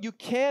achieve it. But you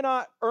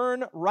cannot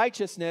earn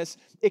righteousness.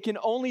 It can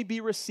only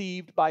be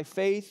received by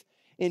faith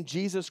in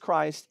Jesus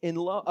Christ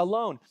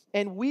alone.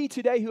 And we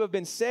today who have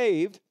been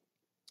saved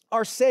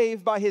are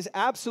saved by his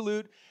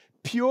absolute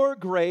pure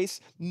grace,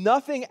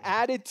 nothing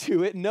added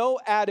to it, no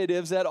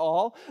additives at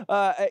all.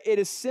 It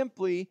is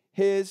simply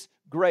his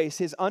grace,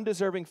 his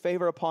undeserving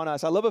favor upon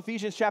us. I love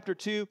Ephesians chapter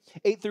 2,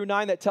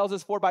 8-9 that tells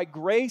us, "For by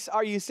grace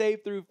are you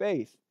saved through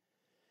faith,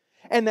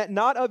 and that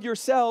not of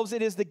yourselves,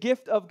 it is the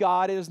gift of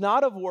God. It is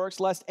not of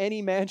works, lest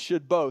any man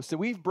should boast." So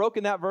we've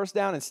broken that verse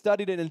down and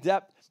studied it in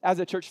depth as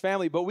a church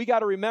family, but we got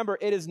to remember,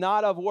 it is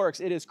not of works.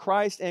 It is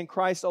Christ and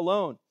Christ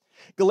alone.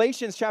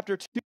 Galatians chapter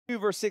 2,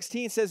 verse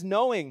 16 says,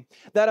 "Knowing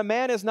that a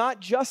man is not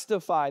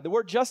justified." The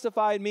word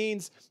justified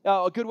means,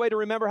 a good way to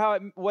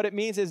remember what it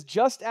means is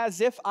just as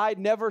if I'd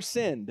never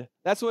sinned.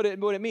 That's what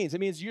it means.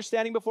 It means you're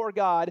standing before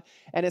God,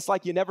 and it's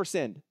like you never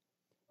sinned.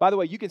 By the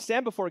way, you can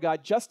stand before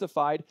God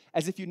justified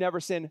as if you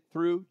never sinned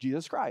through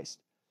Jesus Christ.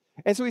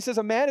 And so he says,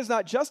 a man is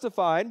not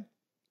justified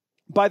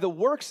by the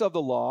works of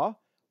the law,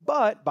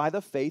 but by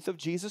the faith of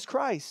Jesus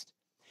Christ.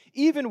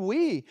 Even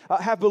we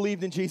have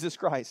believed in Jesus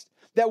Christ,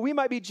 that we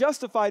might be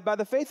justified by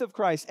the faith of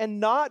Christ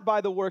and not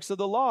by the works of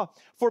the law.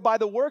 For by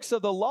the works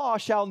of the law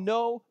shall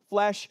no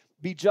flesh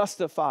be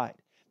justified.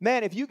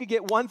 Man, if you could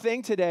get one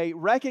thing today,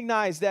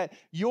 recognize that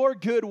your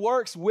good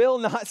works will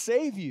not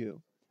save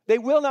you. They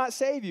will not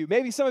save you.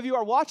 Maybe some of you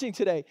are watching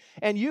today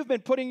and you've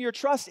been putting your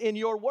trust in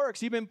your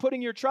works. You've been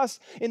putting your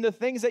trust in the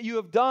things that you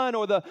have done,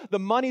 or the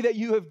money that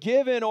you have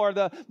given, or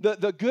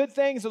the good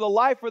things, or the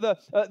life, or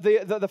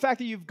the fact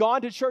that you've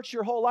gone to church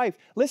your whole life.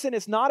 Listen,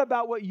 it's not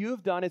about what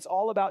you've done. It's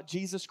all about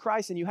Jesus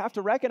Christ, and you have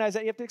to recognize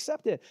that. You have to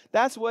accept it.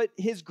 That's what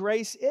his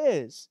grace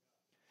is.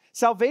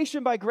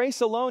 Salvation by grace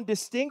alone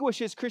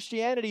distinguishes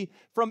Christianity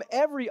from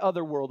every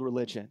other world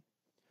religion.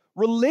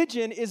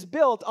 Religion is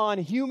built on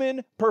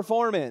human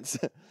performance.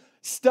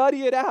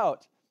 Study it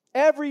out.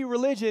 Every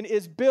religion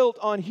is built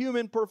on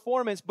human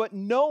performance, but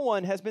no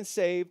one has been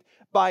saved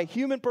by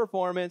human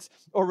performance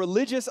or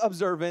religious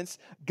observance.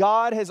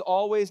 God has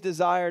always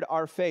desired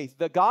our faith.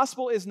 The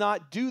gospel is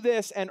not do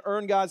this and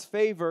earn God's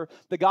favor.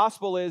 The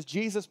gospel is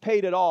Jesus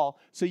paid it all,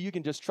 so you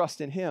can just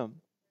trust in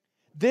him.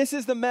 This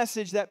is the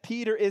message that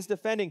Peter is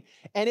defending,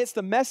 and it's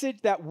the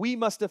message that we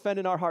must defend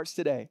in our hearts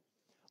today.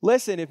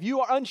 Listen, if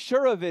you are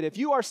unsure of it, if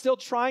you are still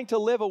trying to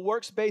live a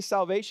works-based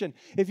salvation,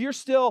 if you're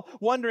still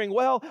wondering,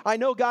 well, I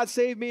know God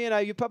saved me and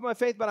I put my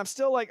faith, but I'm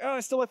still like,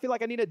 I feel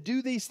like I need to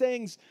do these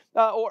things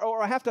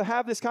or I have to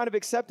have this kind of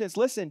acceptance.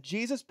 Listen,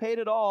 Jesus paid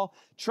it all.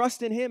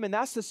 Trust in him, and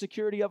that's the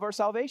security of our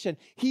salvation.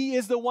 He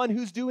is the one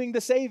who's doing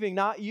the saving,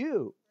 not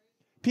you.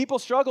 People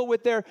struggle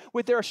with their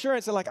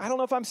assurance. They're like, I don't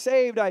know if I'm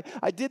saved. I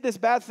did this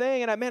bad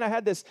thing, and I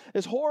had this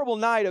horrible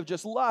night of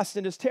just lust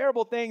and just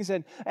terrible things,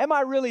 and am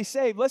I really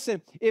saved?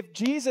 Listen, if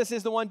Jesus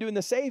is the one doing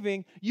the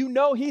saving, you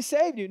know he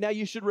saved you. Now,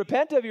 you should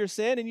repent of your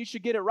sin, and you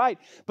should get it right,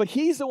 but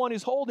he's the one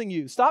who's holding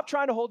you. Stop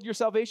trying to hold your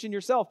salvation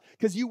yourself,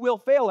 because you will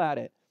fail at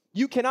it.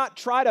 You will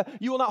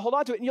not hold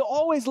on to it, and you'll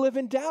always live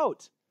in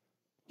doubt.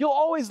 You'll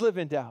always live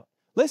in doubt.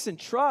 Listen,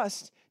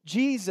 trust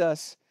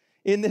Jesus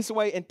in this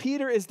way, and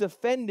Peter is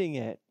defending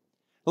it.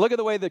 Look at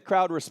the way the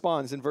crowd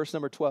responds in verse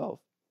number 12.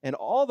 And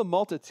all the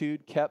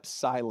multitude kept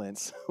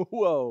silence.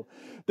 Whoa.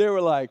 They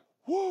were like,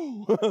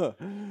 whoa.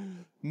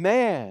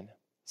 Man,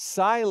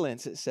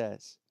 silence, it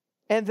says.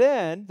 And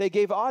then they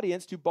gave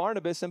audience to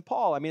Barnabas and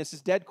Paul. I mean, it's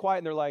just dead quiet,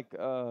 and they're like,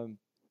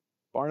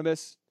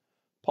 Barnabas,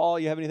 Paul,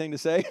 you have anything to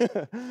say?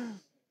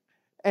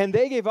 And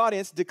they gave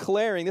audience,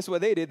 declaring, this is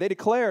what they did. They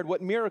declared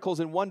what miracles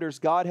and wonders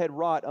God had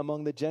wrought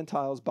among the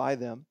Gentiles by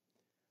them.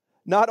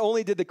 Not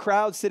only did the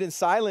crowd sit in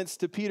silence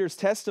to Peter's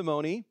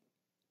testimony,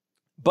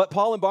 but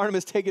Paul and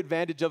Barnabas take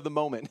advantage of the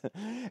moment.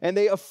 And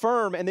they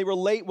affirm and they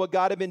relate what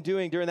God had been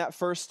doing during that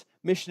first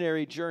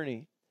missionary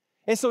journey.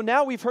 And so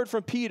now we've heard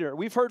from Peter,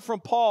 we've heard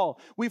from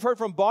Paul, we've heard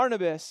from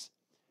Barnabas.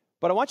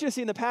 But I want you to see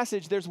in the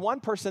passage, there's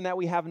one person that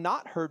we have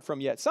not heard from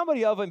yet,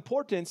 somebody of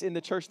importance in the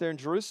church there in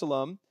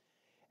Jerusalem,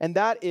 and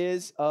that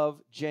is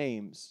of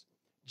James.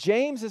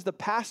 James is the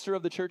pastor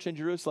of the church in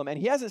Jerusalem, and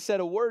he hasn't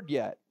said a word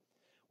yet.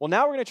 Well,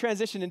 now we're going to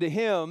transition into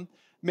him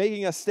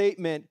making a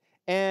statement,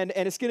 and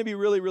it's going to be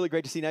really, really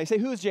great to see. Now, you say,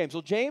 who is James?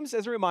 Well, James,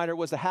 as a reminder,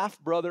 was the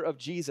half-brother of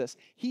Jesus.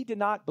 He did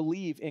not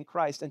believe in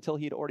Christ until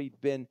he had already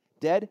been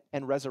dead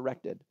and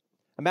resurrected.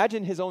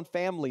 Imagine his own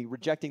family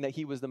rejecting that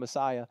he was the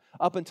Messiah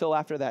up until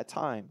after that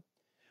time.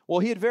 Well,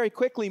 he had very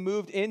quickly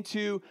moved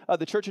into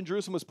the church in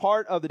Jerusalem, was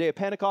part of the day of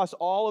Pentecost,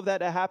 all of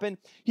that happened.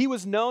 He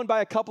was known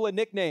by a couple of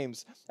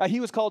nicknames.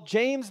 He was called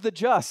James the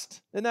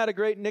Just. Isn't that a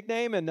great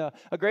nickname? And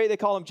they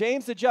call him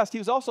James the Just. He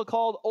was also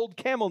called Old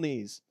Camel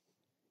Knees.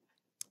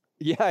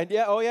 Yeah,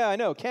 I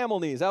know, Camel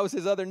Knees. That was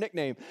his other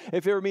nickname.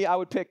 If it were me, I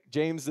would pick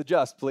James the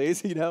Just,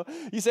 please.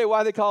 You say,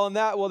 why they call him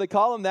that? Well, they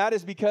call him that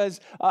is because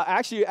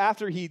actually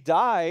after he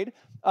died,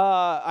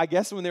 I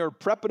guess when they were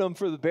prepping him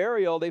for the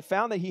burial, they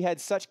found that he had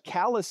such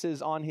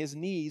calluses on his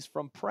knees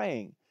from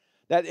praying,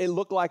 that it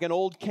looked like an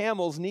old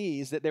camel's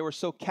knees, that they were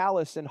so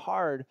calloused and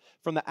hard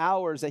from the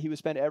hours that he would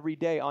spend every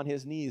day on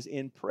his knees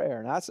in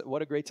prayer. And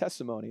what a great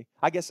testimony.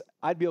 I guess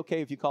I'd be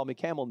okay if you called me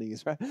camel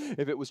knees, right?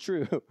 If it was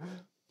true.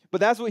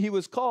 But that's what he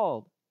was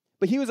called.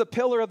 But he was a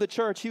pillar of the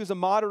church. He was a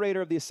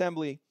moderator of the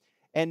assembly.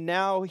 And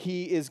now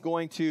he is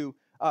going to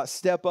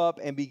step up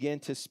and begin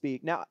to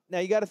speak. Now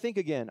you got to think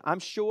again. I'm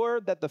sure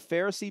that the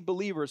Pharisee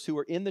believers who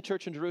were in the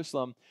church in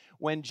Jerusalem,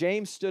 when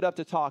James stood up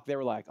to talk, they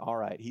were like, all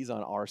right, he's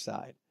on our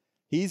side.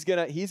 He's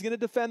gonna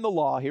defend the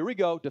law. Here we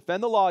go.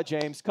 Defend the law,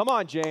 James. Come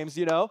on, James,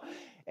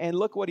 And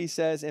look what he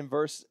says in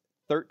verse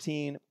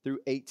 13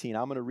 through 18.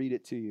 I'm going to read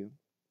it to you.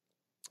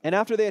 And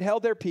after they had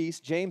held their peace,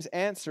 James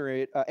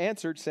answered,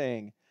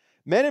 saying,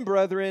 Men and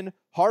brethren,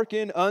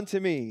 hearken unto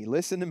me.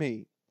 Listen to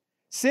me.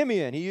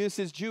 Simeon, he used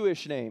his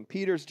Jewish name,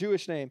 Peter's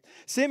Jewish name.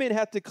 Simeon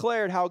hath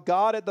declared how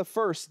God at the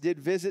first did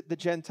visit the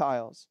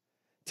Gentiles,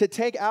 to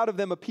take out of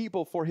them a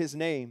people for his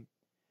name.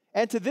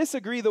 And to this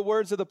agree the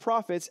words of the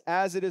prophets,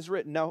 as it is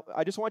written. Now,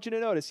 I just want you to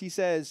notice, he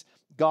says,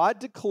 God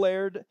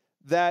declared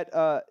that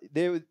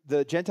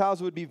the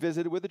Gentiles would be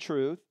visited with the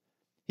truth.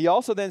 He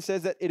also then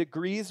says that it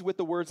agrees with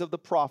the words of the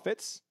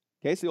prophets,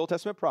 okay, so the Old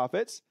Testament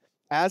prophets,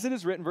 as it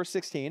is written, verse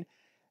 16.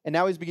 And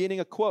now he's beginning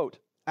a quote.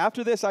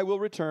 After this I will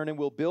return and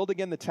will build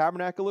again the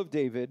tabernacle of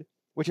David,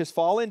 which has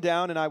fallen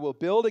down, and I will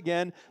build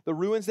again the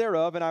ruins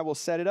thereof, and I will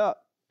set it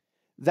up,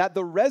 that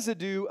the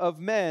residue of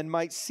men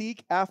might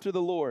seek after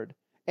the Lord,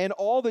 and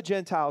all the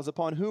Gentiles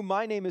upon whom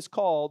my name is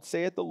called,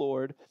 saith the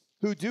Lord,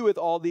 who doeth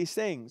all these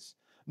things.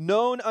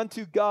 Known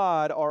unto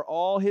God are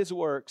all his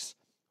works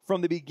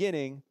from the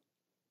beginning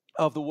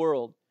of the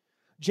world.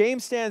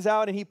 James stands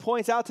out and he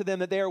points out to them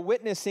that they are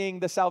witnessing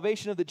the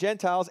salvation of the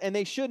Gentiles, and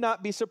they should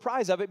not be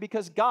surprised of it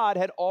because God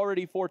had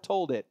already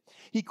foretold it.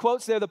 He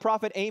quotes there the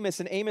prophet Amos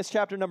in Amos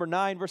chapter number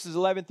 9, verses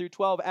 11 through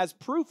 12 as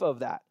proof of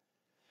that.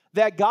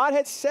 That God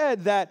had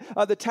said that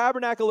the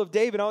tabernacle of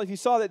David, I don't know if you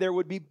saw that, there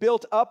would be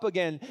built up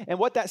again. And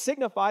what that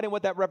signified and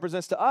what that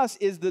represents to us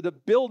is the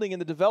building and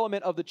the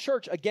development of the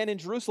church again in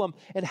Jerusalem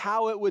and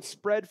how it would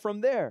spread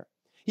from there.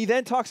 He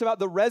then talks about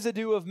the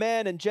residue of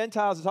men and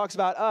Gentiles. He talks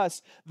about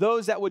us,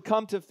 those that would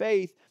come to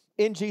faith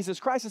in Jesus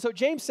Christ. And so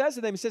James says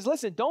to them, he says,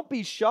 listen, don't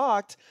be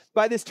shocked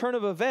by this turn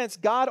of events.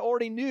 God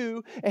already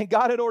knew and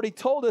God had already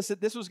told us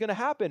that this was going to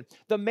happen.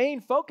 The main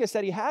focus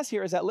that he has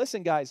here is that,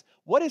 listen, guys,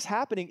 what is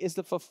happening is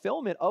the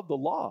fulfillment of the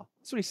law.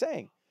 That's what he's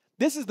saying.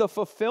 This is the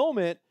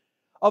fulfillment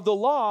of the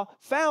law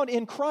found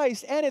in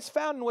Christ, and it's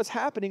found in what's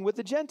happening with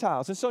the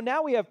Gentiles. And so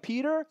now we have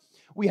Peter,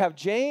 we have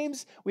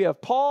James, we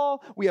have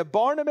Paul, we have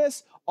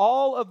Barnabas,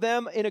 all of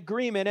them in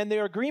agreement, and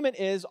their agreement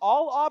is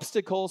all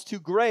obstacles to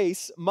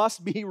grace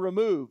must be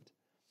removed.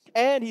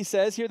 And he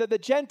says here that the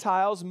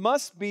Gentiles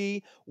must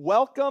be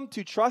welcomed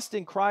to trust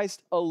in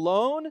Christ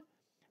alone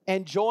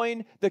and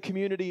join the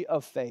community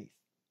of faith.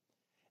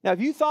 Now, if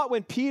you thought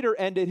when Peter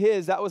ended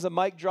his, that was a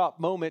mic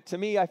drop moment, to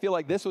me, I feel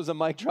like this was a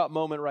mic drop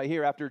moment right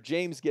here after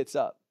James gets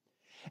up.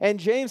 And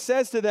James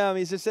says to them,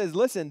 he just says,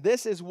 listen,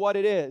 this is what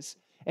it is.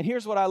 And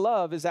here's what I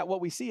love is that what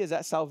we see is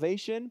that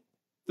salvation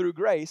through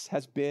grace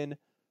has been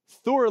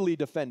thoroughly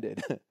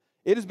defended.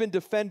 It has been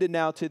defended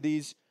now to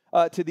these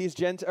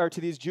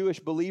Jewish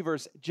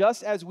believers,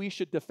 just as we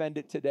should defend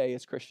it today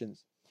as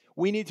Christians.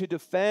 We need to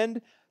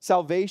defend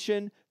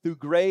salvation through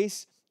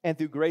grace and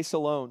through grace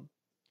alone.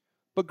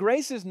 But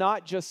grace is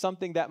not just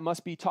something that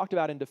must be talked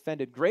about and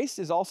defended. Grace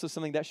is also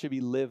something that should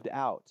be lived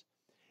out.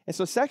 And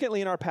so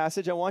secondly, in our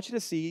passage, I want you to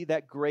see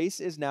that grace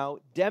is now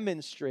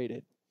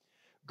demonstrated.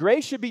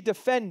 Grace should be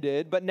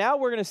defended, but now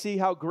we're going to see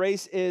how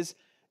grace is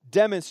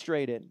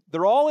demonstrated.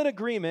 They're all in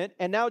agreement,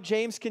 and now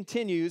James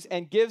continues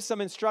and gives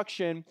some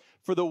instruction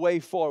for the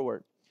way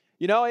forward.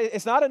 You know,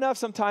 it's not enough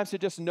sometimes to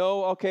just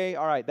know, okay,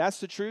 all right,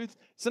 that's the truth.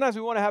 Sometimes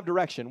we want to have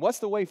direction. What's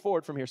the way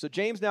forward from here? So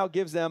James now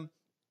gives them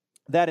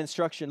that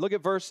instruction. Look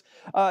at verse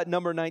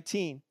number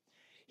 19.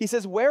 He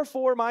says,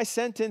 wherefore my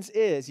sentence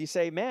is. You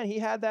say, man, he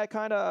had that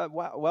kind of,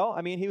 well,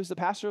 I mean, he was the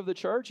pastor of the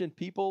church and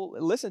people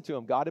listened to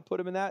him. God had put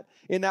him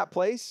in that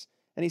place.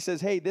 And he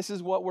says, hey, this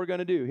is what we're going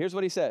to do. Here's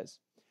what he says.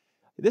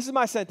 This is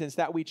my sentence,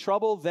 that we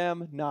trouble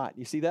them not.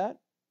 You see that?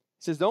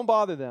 He says, don't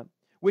bother them,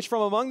 which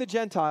from among the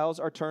Gentiles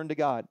are turned to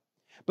God.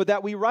 But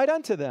that we write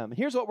unto them.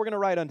 Here's what we're going to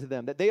write unto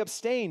them. That they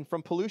abstain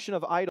from pollution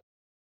of idols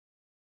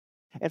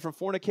and from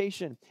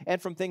fornication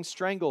and from things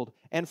strangled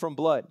and from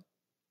blood.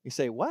 You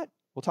say, what?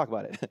 We'll talk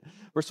about it.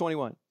 Verse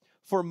 21.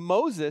 For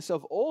Moses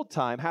of old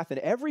time hath in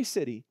every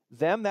city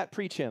them that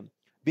preach him,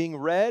 being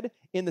read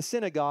in the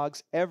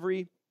synagogues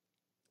every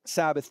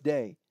Sabbath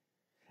day.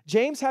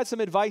 James had some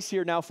advice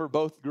here now for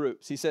both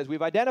groups. He says,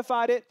 we've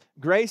identified it,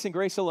 grace and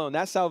grace alone.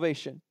 That's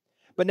salvation.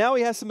 But now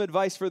he has some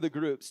advice for the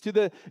groups. To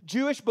the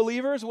Jewish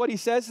believers, what he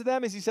says to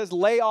them is he says,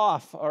 lay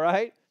off, all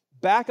right?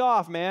 Back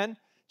off, man.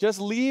 Just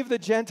leave the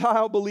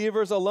Gentile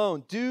believers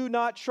alone. Do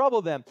not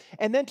trouble them.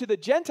 And then to the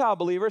Gentile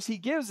believers, he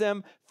gives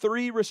them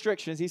 3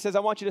 restrictions. He says, I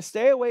want you to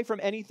stay away from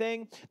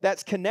anything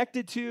that's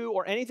connected to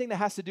or anything that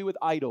has to do with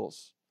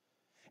idols.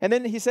 And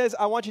then he says,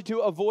 I want you to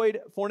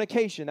avoid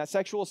fornication, that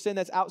sexual sin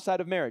that's outside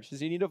of marriage. So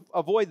you need to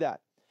avoid that.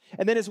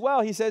 And then as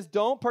well, he says,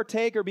 don't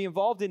partake or be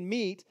involved in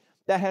meat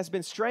that has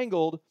been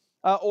strangled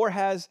or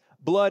has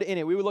blood in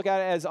it. We would look at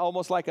it as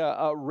almost like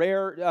a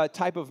rare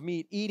type of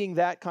meat, eating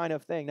that kind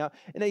of thing. Now,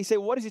 and then you say,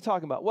 what is he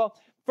talking about? Well,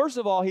 first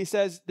of all, he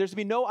says there's to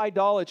be no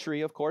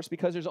idolatry, of course,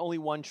 because there's only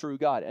one true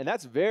God. And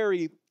that's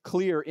very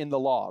clear in the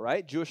law,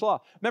 right? Jewish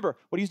law. Remember,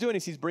 what he's doing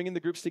is he's bringing the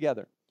groups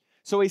together.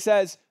 So he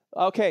says,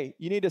 okay,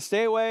 you need to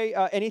stay away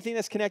anything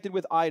that's connected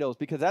with idols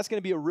because that's going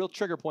to be a real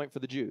trigger point for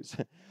the Jews.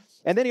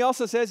 And then he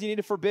also says you need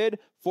to forbid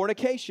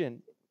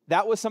fornication.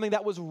 That was something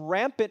that was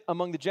rampant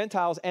among the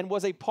Gentiles and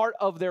was a part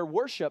of their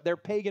worship. Their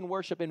pagan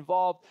worship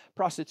involved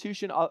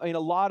prostitution, a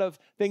lot of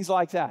things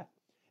like that.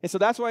 And so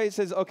that's why it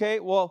says, okay,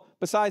 well,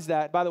 besides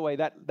that, by the way,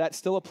 that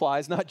still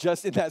applies, not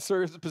just in that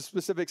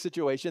specific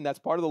situation. That's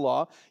part of the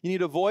law. You need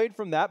to avoid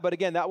from that. But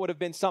again, that would have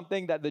been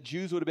something that the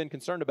Jews would have been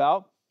concerned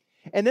about.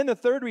 And then the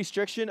third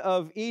restriction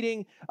of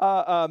eating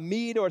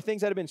meat or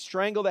things that had been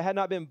strangled that had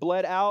not been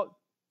bled out.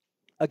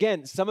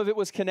 Again, some of it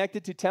was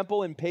connected to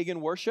temple and pagan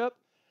worship.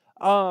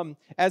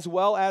 As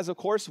well as, of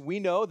course, we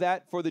know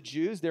that for the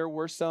Jews, there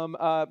were some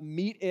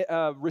meat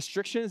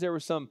restrictions. There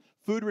were some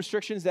food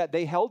restrictions that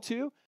they held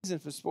to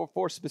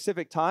for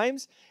specific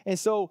times. And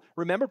so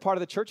remember, part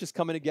of the church is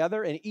coming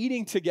together and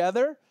eating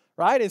together,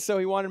 right? And so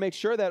he wanted to make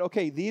sure that,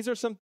 okay, these are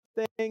some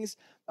things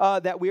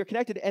that we are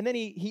connected. And then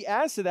he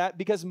adds to that,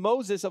 because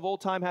Moses of old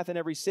time hath in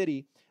every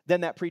city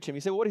them that preach him. You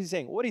say, well, what is he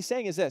saying? What he's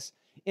saying is this.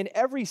 In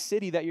every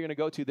city that you're going to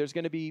go to, there's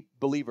going to be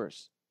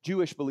believers,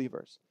 Jewish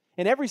believers.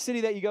 In every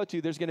city that you go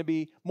to, there's going to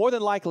be, more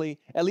than likely,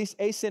 at least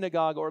a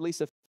synagogue or at least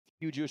a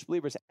few Jewish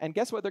believers. And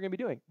guess what they're going to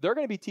be doing? They're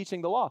going to be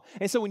teaching the law.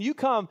 And so when you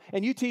come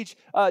and you teach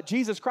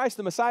Jesus Christ,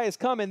 the Messiah has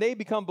come, and they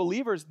become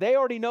believers, they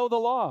already know the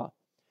law.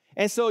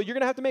 And so you're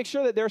going to have to make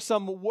sure that there's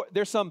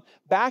some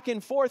back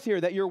and forth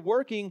here, that you're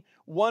working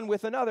one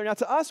with another. Now,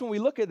 to us, when we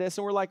look at this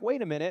and we're like,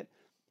 wait a minute,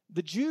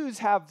 the Jews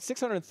have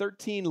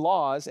 613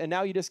 laws, and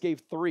now you just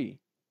gave 3.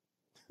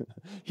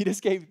 You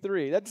just gave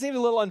 3. That seems a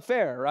little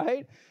unfair,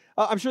 right?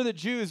 I'm sure the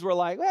Jews were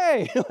like,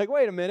 hey,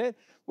 wait a minute.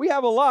 We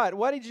have a lot.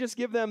 Why did you just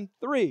give them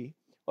 3?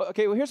 Well,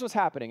 okay, well, here's what's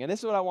happening, and this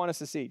is what I want us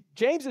to see.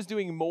 James is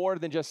doing more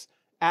than just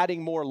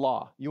adding more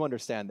law. You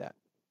understand that.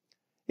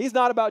 He's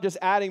not about just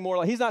adding more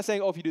law. He's not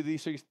saying, oh, if you do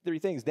these 3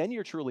 things, then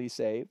you're truly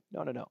saved.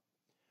 No.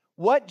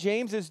 What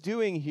James is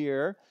doing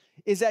here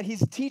is that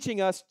he's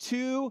teaching us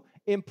 2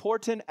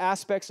 important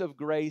aspects of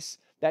grace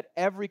that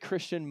every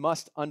Christian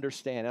must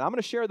understand. And I'm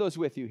going to share those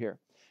with you here.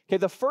 Okay,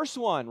 the first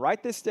one,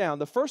 write this down.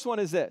 The first one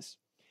is this.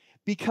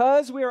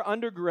 Because we are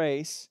under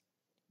grace,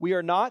 we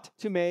are not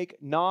to make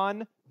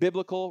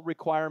non-biblical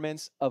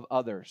requirements of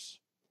others.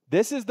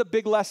 This is the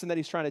big lesson that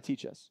he's trying to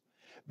teach us.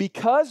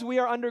 Because we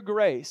are under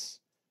grace,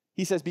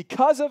 he says,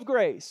 because of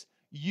grace,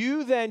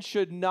 you then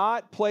should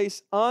not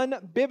place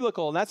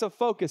unbiblical, and that's a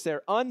focus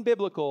there,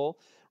 unbiblical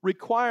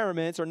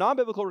requirements or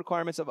non-biblical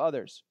requirements of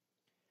others.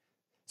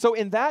 So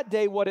in that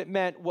day, what it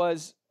meant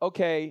was,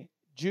 okay,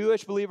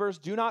 Jewish believers,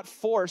 do not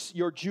force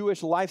your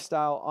Jewish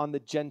lifestyle on the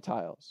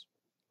Gentiles.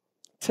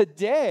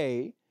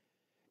 Today,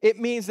 it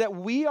means that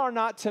we are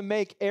not to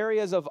make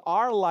areas of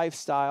our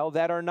lifestyle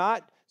that are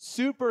not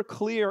super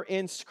clear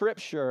in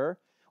Scripture.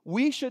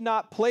 We should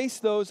not place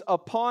those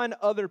upon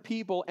other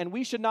people, and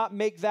we should not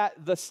make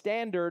that the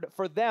standard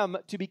for them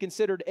to be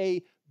considered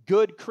a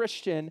good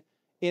Christian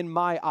in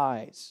my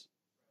eyes.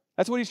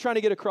 That's what he's trying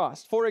to get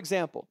across. For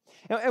example,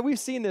 and we've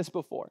seen this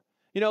before.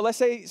 Let's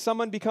say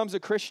someone becomes a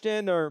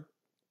Christian or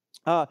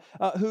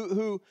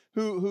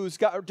who's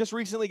just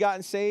recently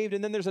gotten saved,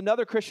 and then there's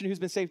another Christian who's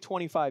been saved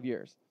 25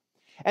 years.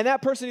 And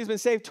that person who's been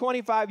saved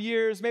 25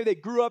 years, maybe they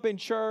grew up in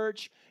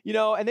church,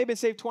 and they've been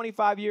saved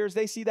 25 years,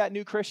 they see that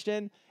new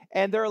Christian,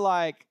 and they're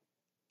like,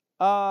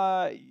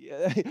 how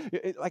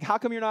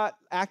come you're not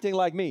acting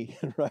like me,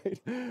 right?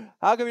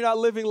 How come you're not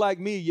living like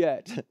me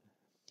yet?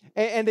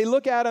 And they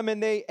look at them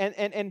and they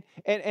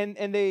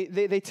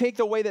take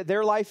the way that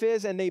their life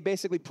is and they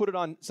basically put it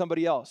on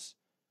somebody else.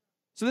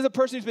 So there's a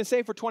person who's been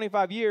saved for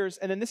 25 years,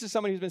 and then this is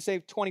somebody who's been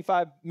saved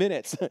 25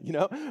 minutes,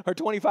 or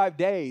 25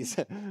 days.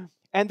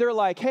 And they're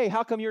like, hey,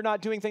 how come you're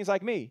not doing things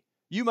like me?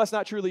 You must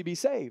not truly be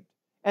saved.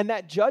 And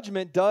that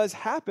judgment does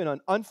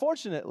happen,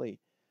 unfortunately.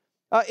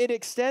 It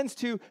extends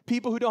to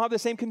people who don't have the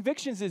same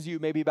convictions as you,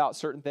 maybe about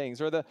certain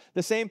things, or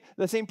the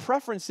same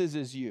preferences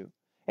as you.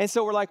 And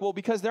so we're like, well,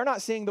 because they're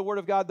not seeing the Word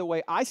of God the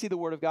way I see the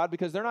Word of God,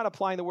 because they're not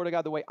applying the Word of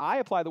God the way I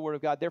apply the Word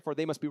of God, therefore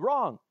they must be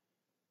wrong.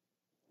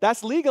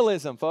 That's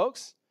legalism,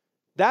 folks.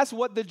 That's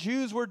what the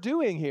Jews were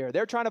doing here.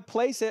 They're trying to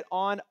place it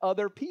on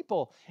other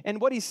people.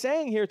 And what he's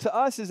saying here to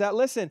us is that,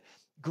 listen,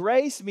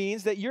 grace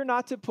means that you're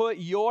not to put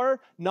your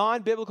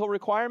non-biblical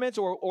requirements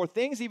or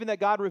things even that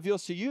God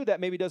reveals to you that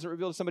maybe doesn't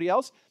reveal to somebody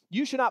else.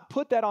 You should not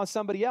put that on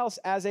somebody else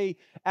as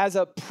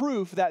a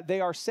proof that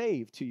they are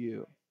saved to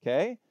you,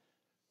 okay?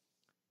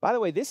 By the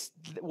way,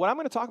 what I'm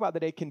going to talk about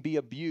today can be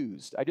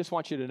abused. I just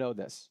want you to know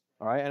this,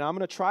 all right? And I'm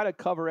going to try to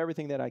cover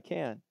everything that I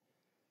can.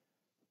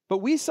 But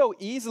we so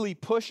easily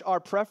push our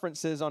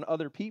preferences on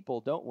other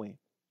people, don't we?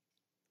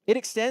 It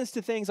extends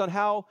to things on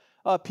how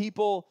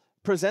people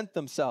present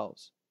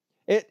themselves.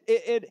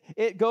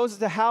 It goes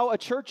to how a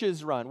church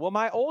is run. Well,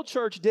 my old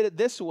church did it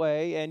this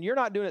way, and you're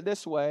not doing it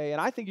this way, and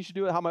I think you should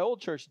do it how my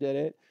old church did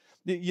it,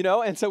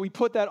 and so we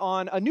put that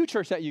on a new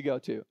church that you go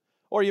to.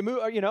 Or you move,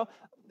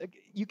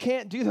 you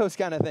can't do those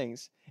kind of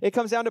things. It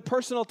comes down to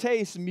personal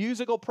taste,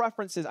 musical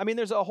preferences. I mean,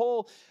 there's a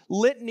whole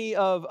litany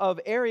of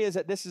areas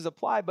that this is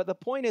applied. But the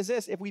point is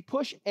this: if we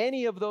push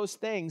any of those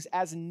things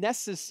as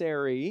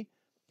necessary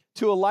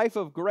to a life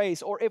of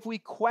grace, or if we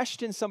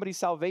question somebody's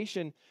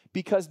salvation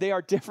because they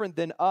are different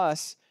than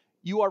us,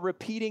 you are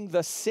repeating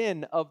the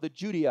sin of the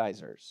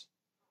Judaizers.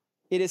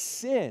 It is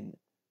sin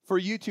for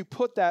you to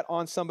put that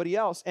on somebody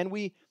else. And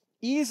we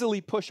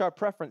easily push our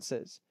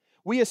preferences.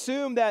 We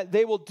assume that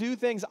they will do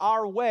things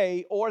our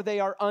way or they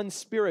are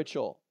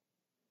unspiritual.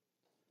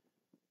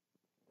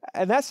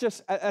 And that's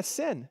just a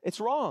sin. It's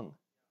wrong.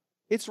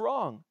 It's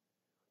wrong.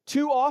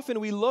 Too often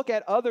we look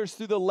at others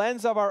through the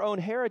lens of our own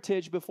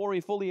heritage before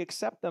we fully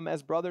accept them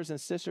as brothers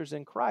and sisters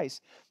in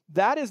Christ.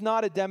 That is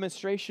not a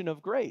demonstration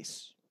of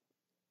grace.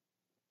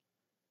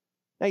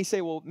 Now you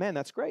say, well, man,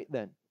 that's great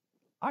then.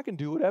 I can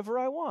do whatever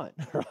I want,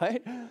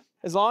 right?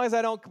 As long as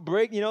I don't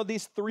break,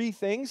 these three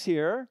things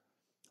here,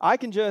 I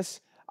can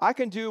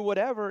do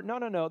whatever.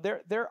 No.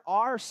 There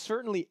are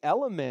certainly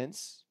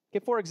elements.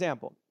 Okay, for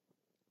example,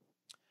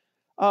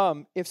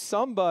 if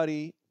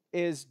somebody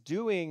is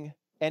doing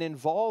and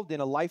involved in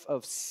a life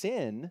of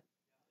sin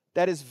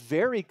that is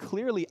very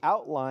clearly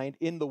outlined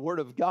in the Word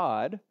of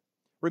God,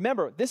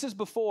 remember, this is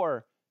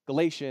before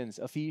Galatians,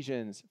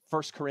 Ephesians,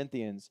 1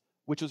 Corinthians,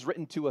 which was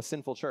written to a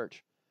sinful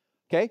church.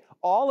 Okay,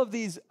 all of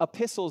these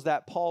epistles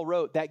that Paul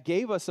wrote that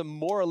gave us a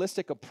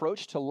moralistic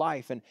approach to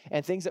life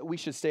and things that we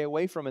should stay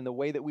away from and the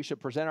way that we should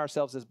present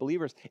ourselves as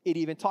believers. It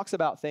even talks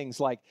about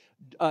things like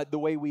the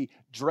way we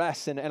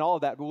dress and all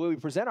of that, the way we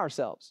present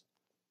ourselves.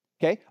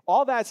 Okay,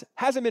 all that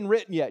hasn't been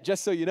written yet,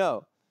 just so you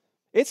know.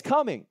 It's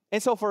coming.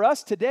 And so for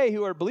us today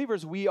who are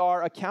believers, we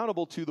are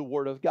accountable to the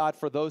Word of God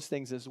for those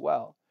things as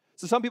well.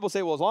 So some people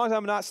say, well, as long as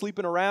I'm not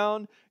sleeping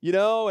around,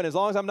 and as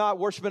long as I'm not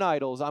worshiping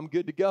idols, I'm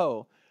good to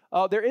go.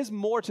 There is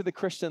more to the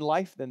Christian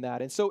life than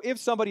that. And so if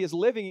somebody is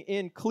living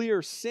in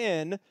clear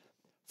sin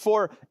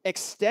for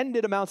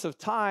extended amounts of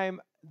time,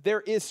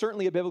 there is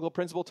certainly a biblical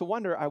principle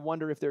to I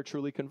wonder if they're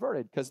truly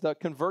converted, because the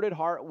converted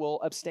heart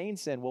will abstain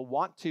sin, will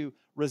want to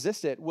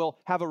resist it, will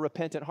have a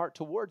repentant heart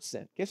towards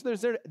sin. Okay, so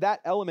there's that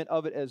element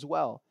of it as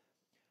well.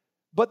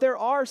 But there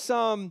are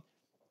some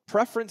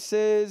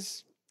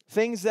preferences,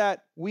 things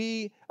that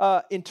we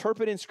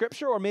interpret in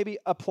Scripture or maybe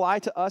apply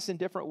to us in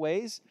different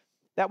ways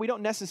that we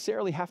don't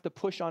necessarily have to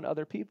push on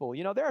other people.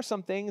 There are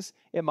some things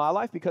in my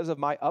life because of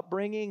my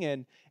upbringing,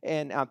 and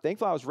I'm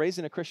thankful I was raised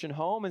in a Christian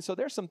home, and so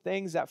there's some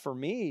things that for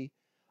me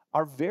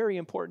are very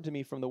important to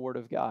me from the Word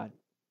of God.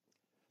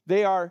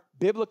 They are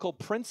biblical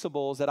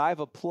principles that I've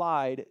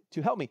applied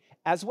to help me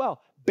as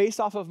well, based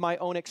off of my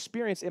own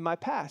experience in my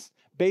past,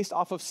 based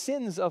off of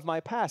sins of my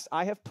past.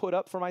 I have put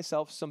up for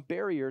myself some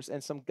barriers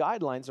and some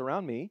guidelines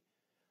around me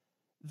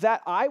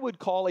that I would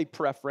call a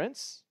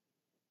preference,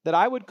 that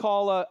I would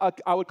call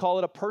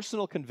it a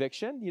personal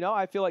conviction.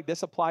 I feel like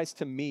this applies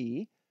to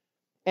me,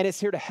 and it's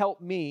here to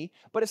help me,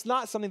 but it's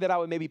not something that I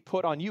would maybe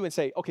put on you and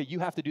say, okay, you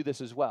have to do this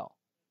as well.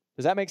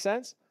 Does that make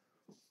sense?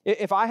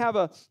 If I have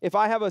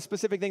a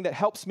specific thing that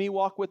helps me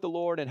walk with the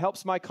Lord and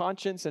helps my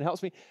conscience and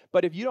helps me,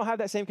 but if you don't have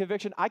that same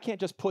conviction, I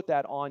can't just put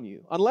that on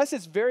you. Unless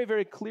it's very,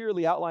 very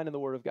clearly outlined in the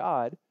Word of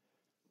God,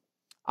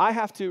 I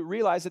have to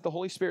realize that the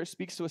Holy Spirit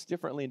speaks to us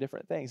differently in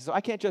different things. So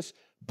I can't just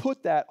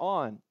put that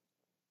on.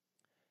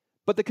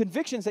 But the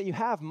convictions that you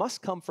have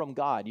must come from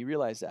God. You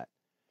realize that.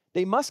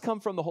 They must come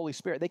from the Holy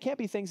Spirit. They can't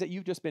be things that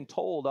you've just been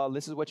told, oh,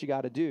 this is what you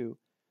got to do.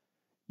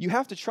 You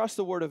have to trust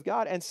the Word of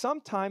God, and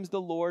sometimes the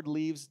Lord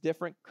leaves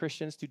different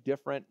Christians to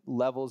different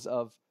levels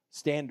of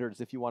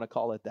standards, if you want to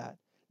call it that,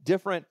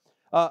 different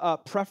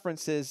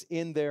preferences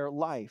in their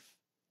life.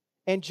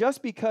 And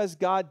just because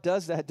God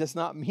does that does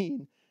not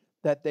mean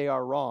that they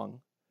are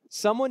wrong.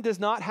 Someone does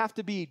not have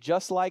to be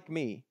just like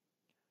me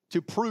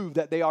to prove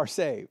that they are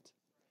saved.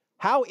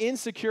 How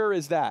insecure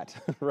is that,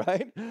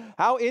 right?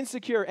 How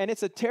insecure. And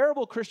it's a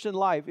terrible Christian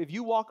life if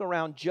you walk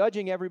around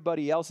judging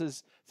everybody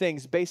else's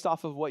things based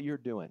off of what you're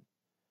doing.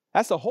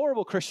 That's a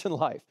horrible Christian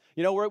life.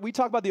 You know, we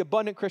talk about the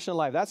abundant Christian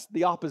life. That's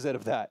the opposite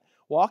of that.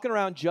 Walking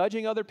around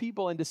judging other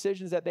people and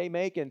decisions that they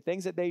make and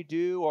things that they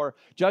do, or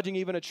judging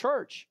even a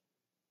church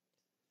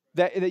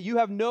that you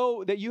have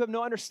no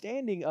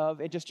understanding of,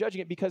 and just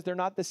judging it because they're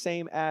not the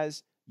same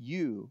as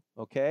you,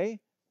 okay?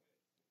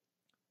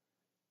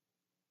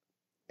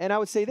 And I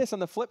would say this on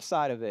the flip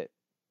side of it.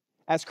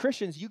 As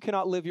Christians, you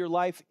cannot live your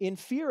life in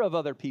fear of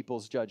other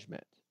people's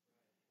judgment.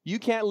 You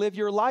can't live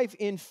your life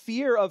in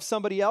fear of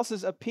somebody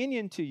else's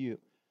opinion to you.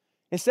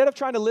 Instead of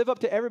trying to live up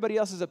to everybody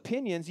else's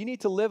opinions, you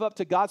need to live up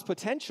to God's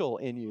potential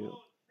in you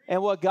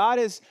and what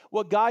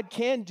God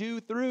can do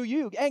through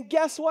you. And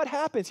guess what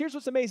happens? Here's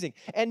what's amazing.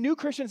 And new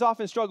Christians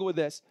often struggle with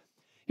this.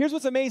 Here's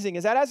what's amazing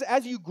is that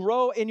as you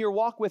grow in your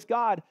walk with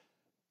God,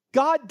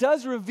 God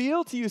does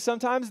reveal to you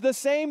sometimes the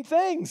same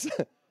things.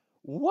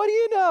 What do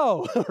you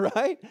know,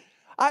 right?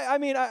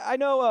 I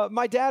know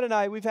my dad and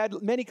I, we've had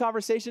many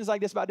conversations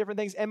like this about different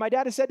things. And my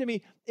dad has said to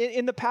me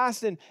in the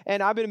past, and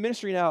I've been in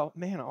ministry now,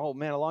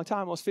 a long time,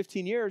 almost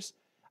 15 years.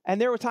 And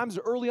there were times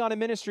early on in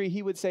ministry,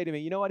 he would say to me,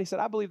 you know what? He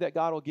said, I believe that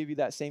God will give you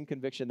that same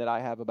conviction that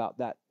I have about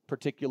that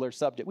particular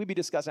subject. We'd be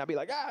discussing. I'd be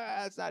like,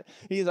 that's not.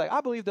 He's like,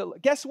 I believe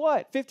that. Guess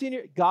what? 15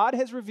 years, God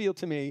has revealed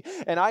to me,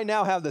 and I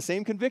now have the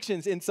same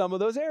convictions in some of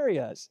those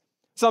areas.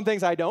 Some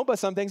things I don't, but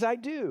some things I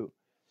do.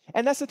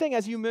 And that's the thing,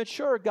 as you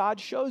mature,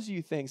 God shows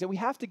you things, and we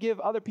have to give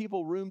other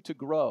people room to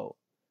grow.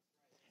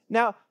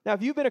 Now,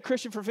 if you've been a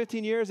Christian for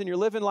 15 years and you're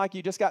living like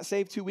you just got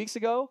saved 2 weeks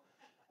ago,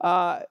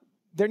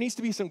 there needs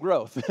to be some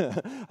growth.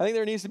 I think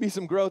there needs to be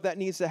some growth that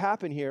needs to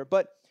happen here.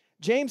 But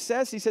James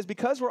says,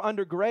 because we're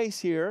under grace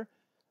here,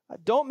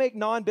 don't make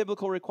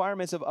non-biblical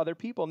requirements of other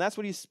people. And that's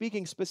what he's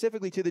speaking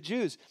specifically to the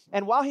Jews.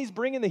 And while he's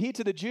bringing the heat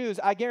to the Jews,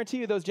 I guarantee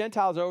you those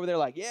Gentiles are over there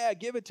like, yeah,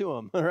 give it to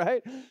them, all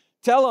right?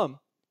 Tell them.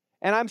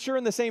 And I'm sure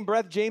in the same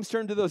breath, James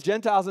turned to those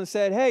Gentiles and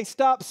said, hey,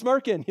 stop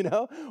smirking,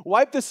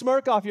 wipe the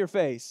smirk off your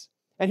face.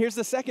 And here's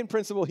the second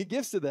principle he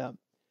gives to them.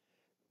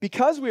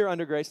 Because we are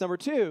under grace, number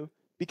 2,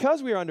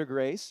 because we are under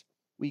grace,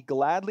 we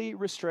gladly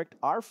restrict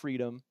our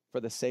freedom for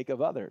the sake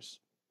of others.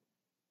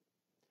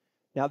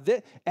 Now,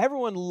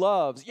 everyone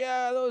loves,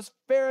 those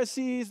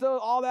Pharisees,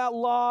 all that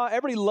law.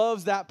 Everybody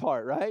loves that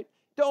part, right?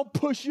 Don't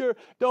push your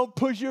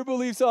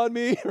beliefs on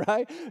me,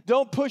 right?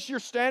 Don't push your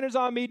standards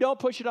on me. Don't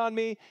push it on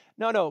me.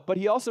 No. But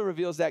he also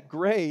reveals that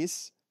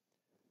grace,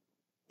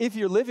 if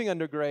you're living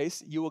under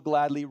grace, you will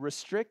gladly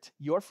restrict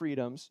your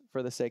freedoms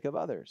for the sake of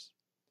others.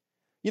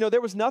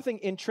 There was nothing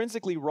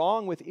intrinsically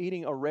wrong with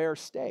eating a rare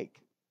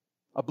steak,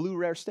 a blue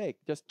rare steak.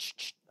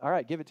 Just, all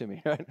right, give it to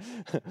me. Right?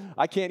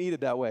 I can't eat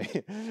it that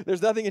way.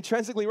 There's nothing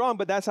intrinsically wrong,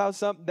 but that's how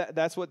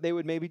that's what they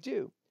would maybe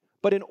do.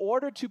 But in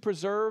order to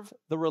preserve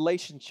the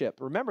relationship,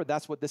 remember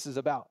that's what this is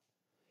about.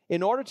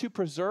 In order to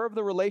preserve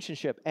the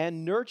relationship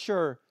and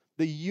nurture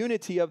the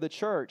unity of the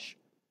church,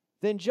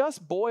 then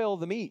just boil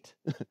the meat.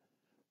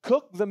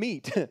 Cook the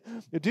meat.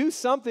 Do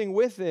something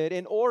with it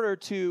in order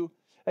to,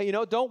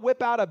 don't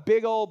whip out a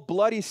big old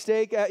bloody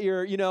steak at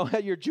your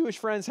Jewish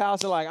friend's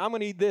house and like, I'm going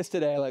to eat this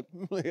today. Like,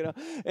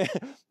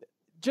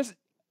 just,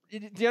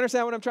 do you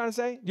understand what I'm trying to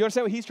say? Do you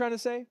understand what he's trying to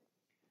say?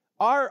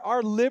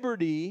 Our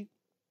liberty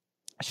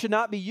should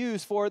not be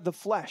used for the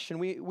flesh, and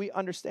we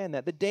understand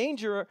that. The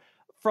danger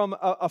from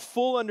a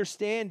full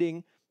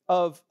understanding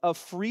of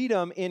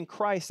freedom in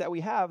Christ that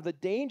we have, the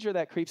danger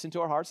that creeps into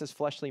our hearts as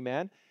fleshly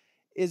man,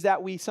 is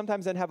that we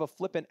sometimes then have a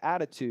flippant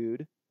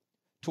attitude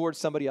towards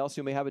somebody else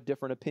who may have a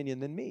different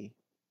opinion than me.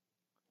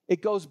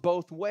 It goes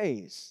both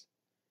ways.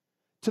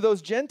 To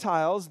those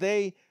Gentiles,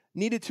 they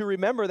needed to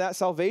remember that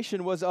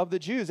salvation was of the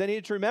Jews. They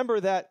needed to remember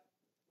that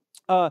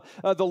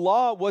the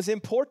law was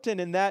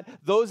important, and that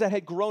those that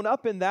had grown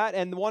up in that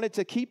and wanted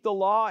to keep the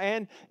law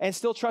and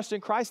still trust in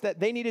Christ, that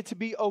they needed to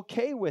be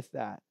okay with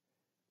that.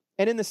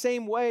 And in the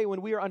same way,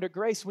 when we are under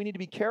grace, we need to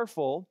be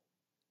careful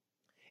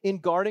in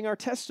guarding our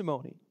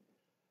testimony,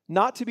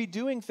 not to be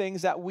doing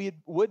things that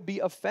would be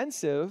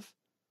offensive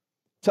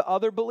to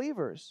other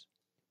believers.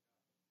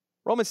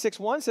 Romans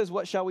 6:1 says,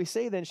 what shall we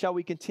say then? Shall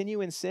we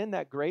continue in sin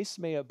that grace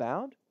may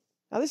abound?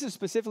 Now, this is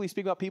specifically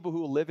speaking about people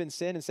who live in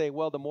sin and say,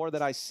 well, the more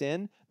that I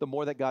sin, the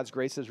more that God's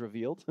grace is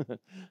revealed,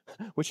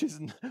 which is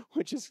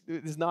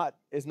not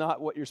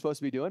what you're supposed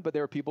to be doing. But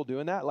there are people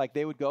doing that. Like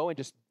they would go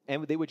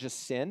and they would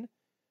just sin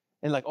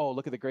and like, oh,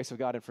 look at the grace of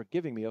God in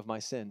forgiving me of my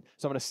sin.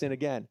 So I'm going to sin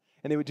again.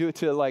 And they would do it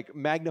to like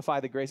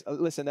magnify the grace.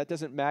 Listen, that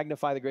doesn't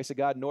magnify the grace of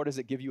God, nor does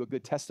it give you a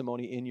good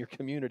testimony in your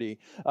community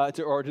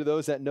or to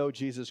those that know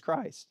Jesus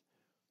Christ.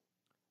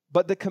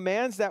 But the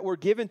commands that were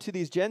given to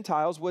these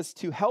Gentiles was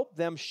to help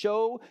them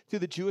show to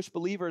the Jewish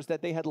believers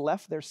that they had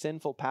left their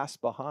sinful past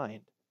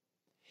behind.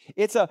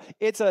 It's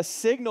a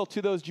signal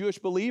to those Jewish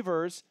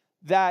believers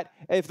that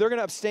if they're going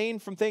to abstain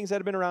from things that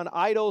have been around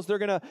idols, they're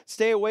going to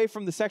stay away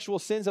from the sexual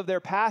sins of their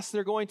past.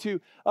 They're going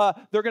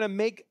to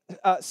make,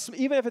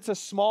 even if it's a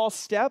small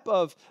step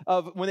of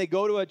when they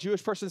go to a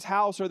Jewish person's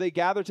house or they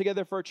gather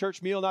together for a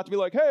church meal, not to be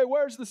like, hey,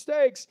 where's the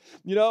steaks?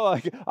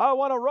 Like, I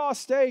want a raw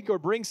steak, or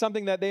bring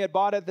something that they had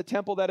bought at the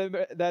temple that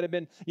had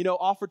been,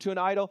 offered to an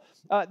idol.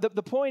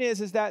 The point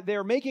is that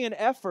they're making an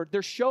effort.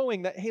 They're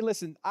showing that, hey,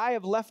 listen, I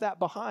have left that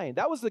behind.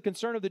 That was the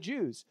concern of the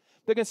Jews.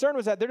 The concern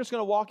was that they're just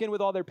going to walk in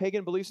with all their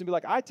pagan beliefs and be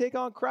like, I take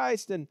on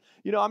Christ, and,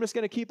 I'm just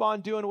going to keep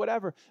on doing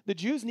whatever. The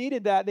Jews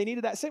needed that. They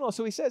needed that signal.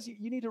 So he says,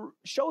 you need to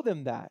show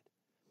them that.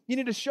 You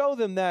need to show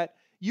them that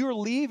you're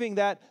leaving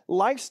that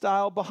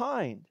lifestyle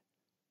behind.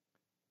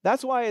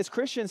 That's why as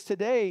Christians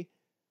today,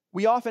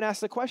 we often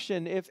ask the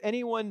question, if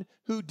anyone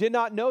who did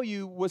not know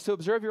you was to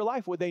observe your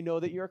life, would they know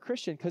that you're a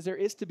Christian? Because there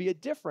is to be a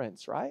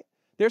difference, right?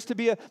 There's to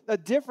be a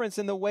difference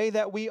in the way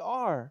that we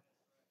are.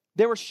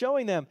 They were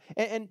showing them.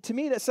 And to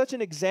me, that's such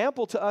an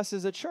example to us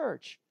as a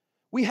church.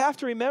 We have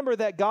to remember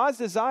that God's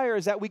desire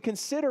is that we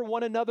consider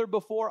one another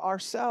before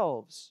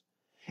ourselves.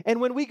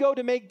 And when we go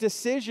to make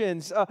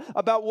decisions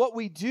about what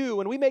we do,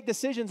 when we make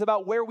decisions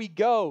about where we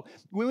go,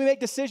 when we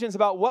make decisions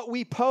about what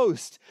we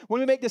post,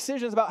 when we make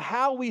decisions about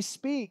how we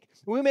speak,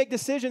 when we make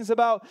decisions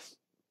about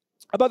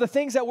the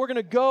things that we're going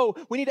to go,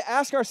 we need to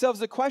ask ourselves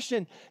the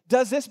question,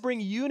 does this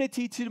bring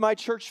unity to my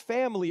church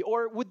family,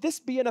 or would this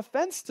be an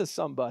offense to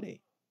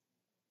somebody?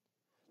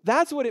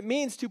 That's what it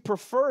means to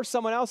prefer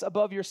someone else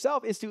above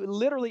yourself, is to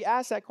literally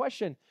ask that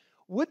question.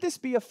 Would this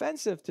be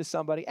offensive to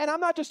somebody? And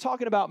I'm not just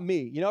talking about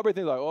me.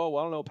 Everything's like, oh,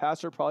 well, I don't know,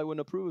 pastor probably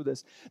wouldn't approve of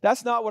this.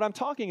 That's not what I'm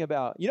talking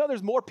about.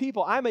 There's more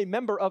people. I'm a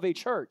member of a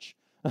church.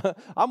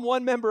 I'm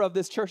one member of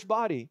this church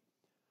body.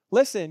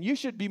 Listen, you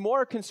should be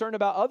more concerned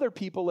about other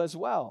people as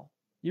well.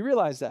 You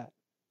realize that?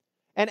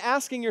 And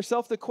asking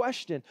yourself the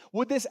question,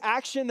 would this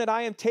action that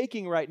I am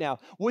taking right now,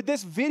 would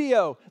this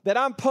video that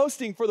I'm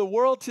posting for the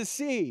world to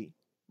see,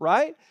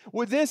 right?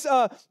 Would this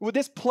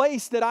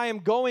place that I am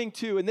going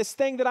to and this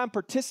thing that I'm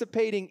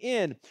participating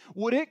in,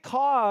 would it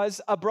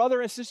cause a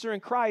brother and sister in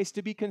Christ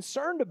to be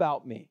concerned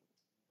about me?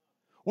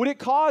 Would it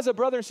cause a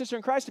brother and sister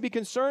in Christ to be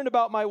concerned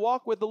about my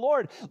walk with the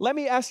Lord? Let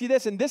me ask you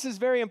this, and this is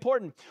very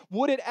important.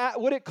 Would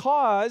it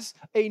cause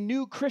a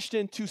new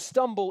Christian to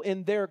stumble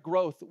in their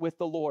growth with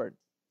the Lord?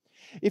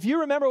 If you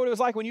remember what it was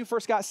like when you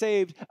first got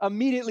saved,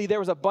 immediately there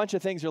was a bunch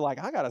of things you're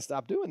like, I got to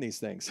stop doing these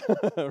things,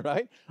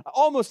 right?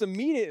 Almost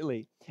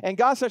immediately. And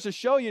God starts to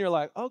show you, and you're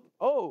like,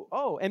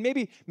 oh. And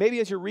maybe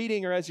as you're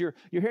reading or as you're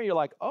hearing, you're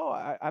like,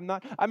 I'm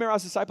not. I remember I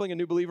was discipling a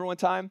new believer one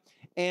time,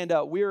 and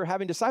we were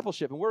having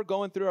discipleship, and we're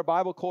going through our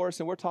Bible course,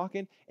 and we're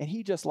talking, and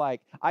he just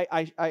like,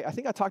 I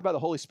think I talked about the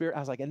Holy Spirit. I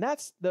was like, and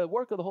that's the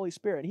work of the Holy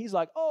Spirit. And he's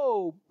like,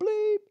 oh,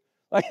 bleep.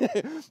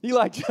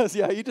 Like,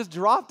 he just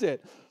dropped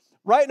it.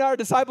 Right in our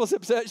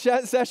discipleship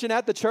session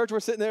at the church, we're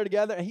sitting there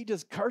together, and he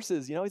just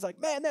curses, he's like,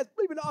 man, that's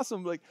bleeping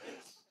awesome. Like,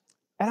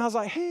 and I was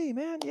like, hey,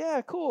 man,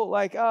 yeah, cool.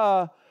 Like,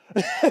 and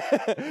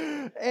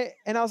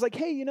I was like,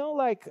 hey,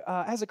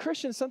 as a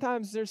Christian,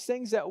 sometimes there's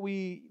things that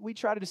we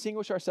try to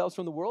distinguish ourselves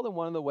from the world, and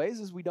one of the ways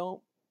is we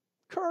don't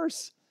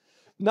curse.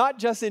 Not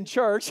just in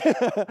church,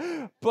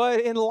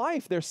 but in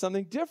life, there's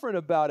something different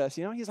about us.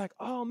 He's like,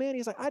 oh, man,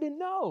 he's like, I didn't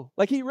know.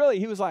 Like, he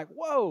was like,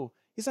 whoa.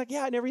 He's like,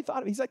 yeah, I never even thought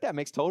of it. He's like, that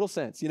makes total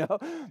sense,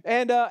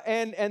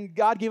 And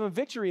God gave him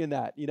victory in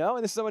that,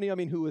 And this is somebody,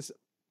 who was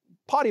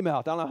potty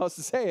mouthed. I don't know how else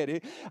to say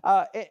it.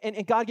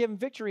 And God gave him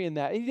victory in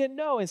that. And he didn't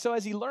know. And so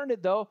as he learned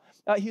it, though,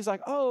 he's like,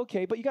 oh,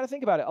 okay. But you got to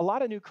think about it. A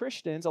lot of new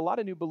Christians, a lot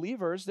of new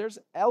believers, there's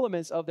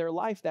elements of their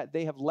life that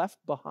they have left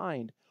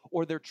behind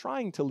or they're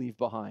trying to leave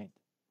behind.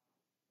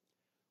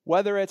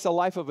 Whether it's a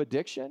life of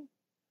addiction,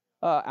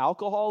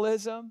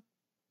 alcoholism.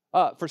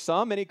 For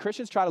some, many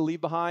Christians try to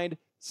leave behind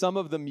some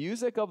of the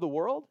music of the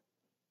world,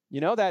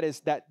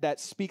 that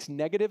speaks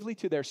negatively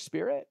to their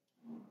spirit,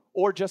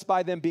 or just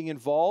by them being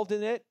involved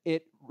in it,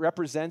 it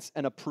represents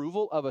an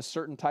approval of a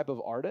certain type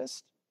of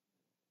artist.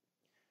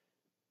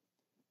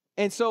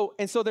 And so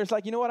there's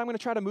like, I'm going to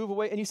try to move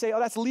away. And you say, oh,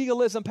 that's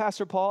legalism,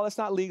 Pastor Paul. That's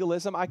not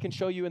legalism. I can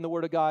show you in the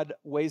Word of God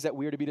ways that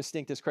we are to be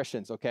distinct as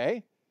Christians,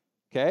 okay?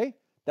 Okay?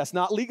 That's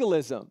not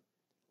legalism.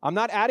 I'm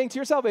not adding to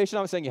your salvation.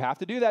 I'm saying you have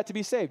to do that to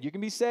be saved. You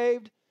can be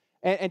saved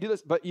and do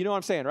this, but you know what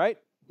I'm saying, right?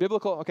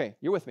 Biblical, okay,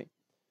 you're with me.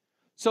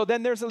 So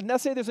then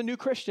let's say there's a new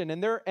Christian,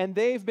 and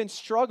they've been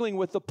struggling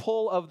with the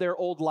pull of their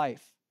old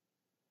life.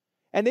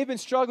 And they've been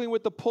struggling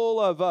with the pull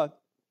of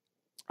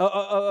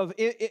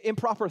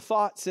improper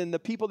thoughts and the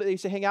people that they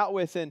used to hang out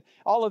with and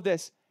all of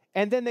this.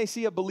 And then they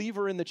see a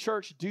believer in the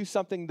church do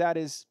something that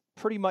is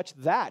pretty much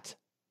that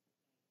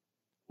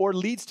or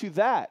leads to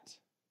that.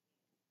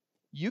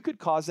 You could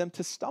cause them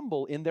to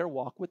stumble in their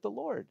walk with the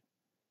Lord.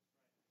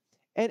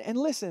 And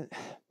listen,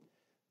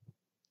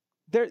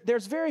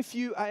 there's very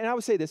few, and I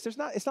would say this, it's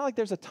not like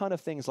there's a ton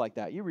of things like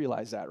that. You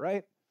realize that,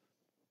 right?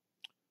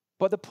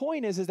 But the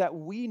point is that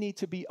we need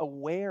to be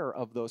aware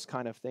of those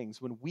kind of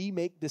things when we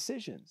make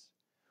decisions.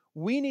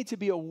 We need to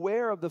be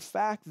aware of the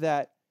fact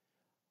that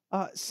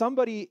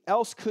somebody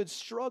else could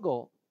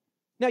struggle.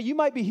 Now, you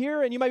might be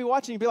here and you might be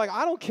watching and be like,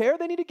 I don't care.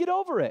 They need to get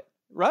over it,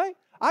 right?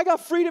 I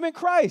got freedom in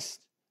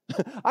Christ.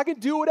 I can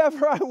do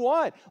whatever I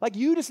want. Like,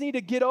 you just need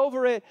to get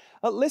over it.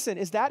 Listen,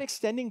 is that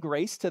extending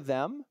grace to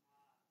them?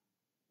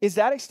 Is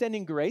that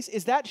extending grace?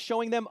 Is that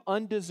showing them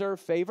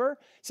undeserved favor?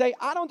 Say,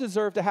 I don't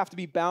deserve to have to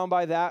be bound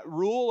by that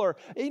rule, or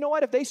you know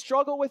what, if they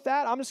struggle with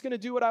that, I'm just going to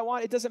do what I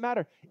want. It doesn't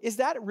matter. Is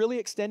that really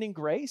extending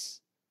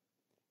grace?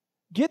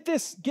 Get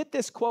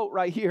this quote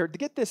right here.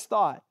 Get this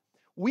thought.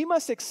 We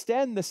must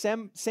extend the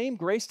same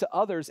grace to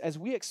others as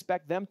we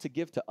expect them to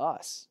give to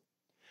us.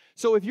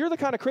 So if you're the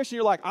kind of Christian,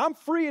 you're like, I'm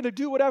free to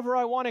do whatever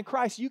I want in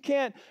Christ. You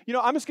can't,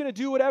 I'm just going to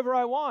do whatever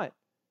I want.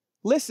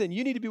 Listen,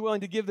 you need to be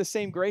willing to give the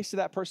same grace to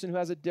that person who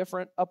has a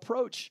different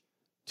approach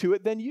to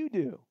it than you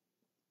do.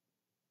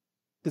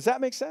 Does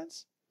that make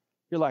sense?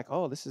 You're like,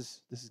 oh, this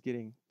is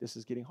getting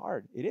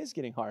hard. It is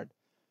getting hard.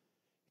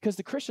 Because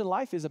the Christian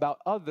life is about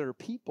other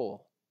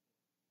people.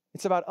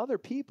 It's about other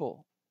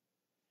people.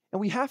 And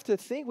we have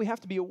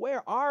to be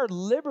aware, our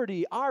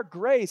liberty, our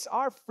grace,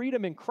 our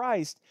freedom in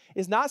Christ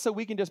is not so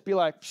we can just be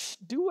like,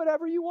 do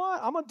whatever you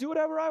want. I'm going to do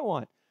whatever I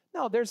want.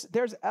 No,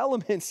 there's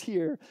elements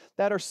here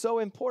that are so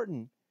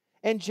important.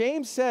 And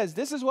James says,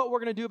 this is what we're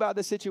going to do about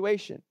this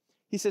situation.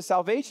 He says,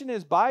 salvation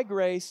is by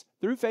grace,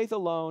 through faith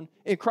alone,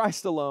 in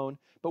Christ alone,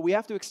 but we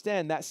have to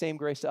extend that same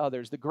grace to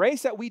others. The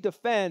grace that we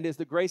defend is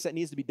the grace that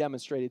needs to be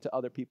demonstrated to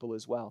other people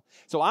as well.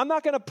 So I'm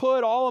not going to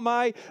put all of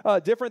my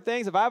different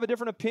things, if I have a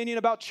different opinion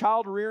about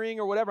child rearing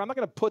or whatever, I'm not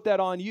going to put that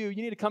on you.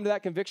 You need to come to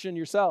that conviction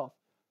yourself.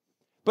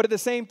 But at the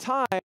same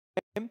time,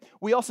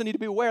 we also need to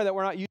be aware that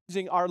we're not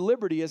using our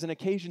liberty as an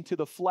occasion to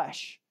the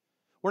flesh.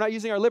 We're not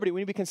using our liberty.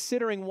 We need to be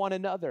considering one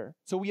another.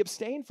 So we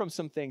abstain from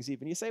some things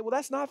even. You say, well,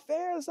 that's not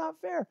fair. That's not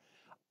fair.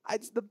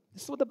 This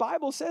is what the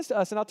Bible says to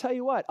us. And I'll tell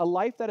you what, a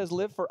life that is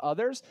lived for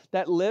others,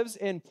 that lives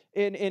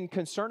in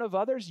concern of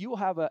others, you will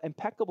have an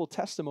impeccable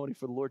testimony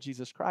for the Lord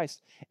Jesus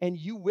Christ. And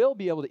you will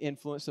be able to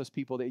influence those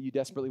people that you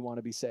desperately want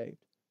to be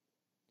saved.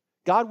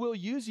 God will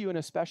use you in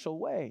a special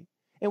way.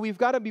 And we've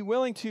got to be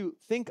willing to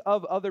think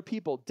of other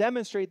people,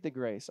 demonstrate the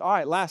grace. All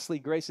right, lastly,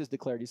 grace is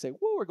declared. You say,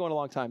 whoa, we're going a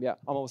long time. Yeah,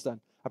 I'm almost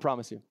done. I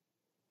promise you.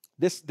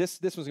 This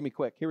one's going to be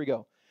quick. Here we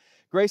go.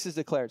 Grace is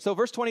declared. So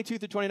verse 22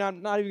 through 29,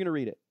 I'm not even going to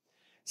read it.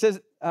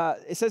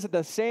 It says that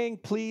the saying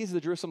pleased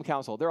the Jerusalem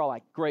council. They're all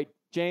like, great,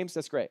 James,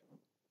 that's great.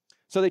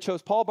 So they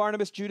chose Paul,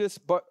 Barnabas, Judas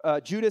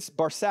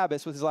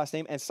Barsabbas was his last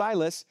name, and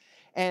Silas,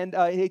 and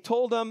he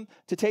told them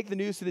to take the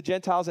news to the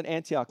Gentiles in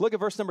Antioch. Look at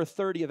verse number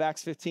 30 of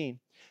Acts 15.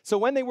 So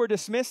when they were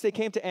dismissed, they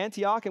came to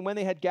Antioch, and when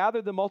they had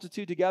gathered the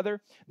multitude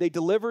together, they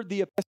delivered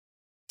the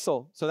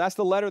epistle. So that's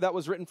the letter that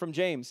was written from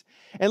James.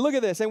 And look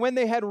at this. And when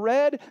they had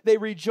read, they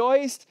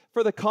rejoiced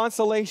for the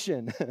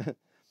consolation.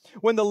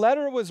 When the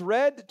letter was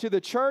read to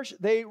the church,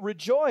 they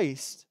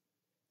rejoiced.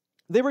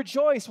 They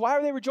rejoiced. Why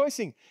are they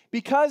rejoicing?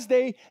 Because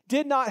they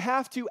did not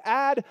have to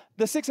add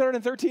the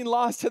 613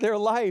 laws to their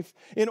life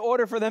in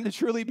order for them to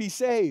truly be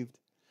saved.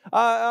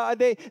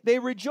 They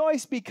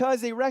rejoice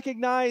because they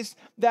recognize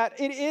that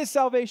it is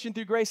salvation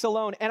through grace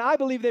alone. And I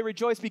believe they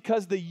rejoice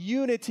because the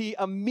unity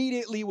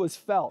immediately was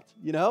felt,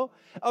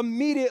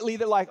 Immediately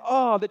they're like,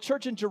 oh, the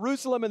church in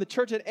Jerusalem and the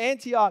church at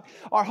Antioch,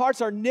 our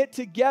hearts are knit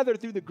together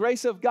through the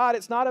grace of God.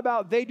 It's not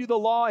about they do the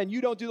law and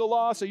you don't do the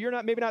law, so you're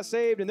maybe not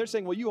saved. And they're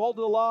saying, well, you hold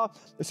to the law,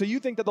 so you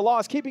think that the law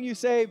is keeping you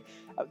saved.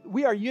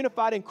 We are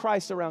unified in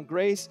Christ around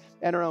grace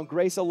and around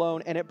grace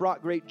alone, and it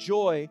brought great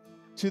joy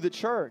to the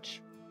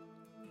church.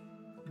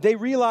 They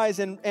realized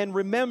and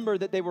remember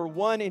that they were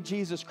one in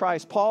Jesus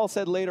Christ. Paul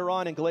said later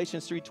on in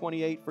Galatians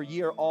 3:28, for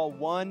ye are all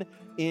one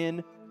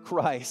in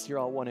Christ. You're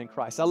all one in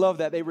Christ. I love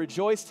that. They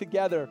rejoiced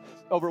together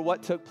over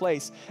what took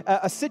place.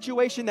 A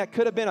situation that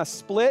could have been a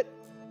split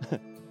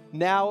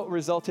now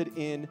resulted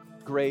in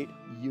great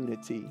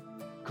unity.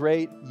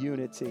 Great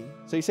unity.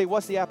 So you say,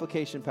 what's the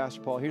application,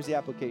 Pastor Paul? Here's the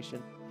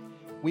application.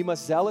 We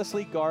must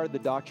zealously guard the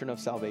doctrine of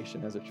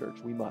salvation as a church.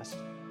 We must.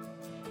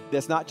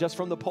 That's not just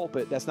from the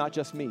pulpit. That's not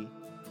just me.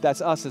 That's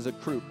us as a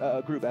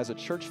group, as a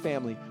church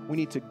family. We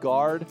need to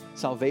guard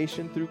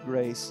salvation through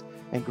grace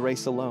and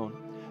grace alone.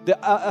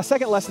 A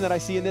second lesson that I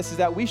see in this is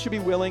that we should be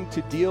willing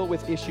to deal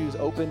with issues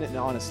open and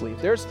honestly.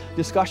 If there's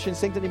discussions,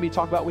 things that need to be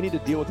talked about, we need to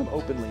deal with them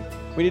openly.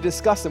 We need to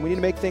discuss them. We need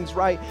to make things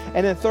right.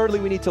 And then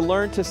thirdly, we need to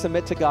learn to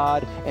submit to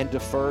God and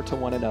defer to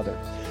one another.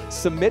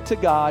 Submit to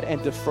God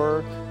and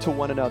defer to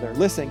one another.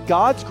 Listen,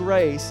 God's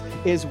grace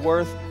is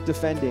worth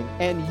defending,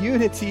 and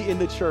unity in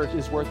the church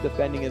is worth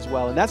defending as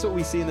well. And that's what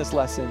we see in this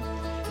lesson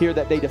here,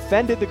 that they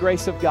defended the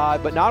grace of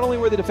God, but not only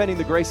were they defending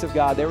the grace of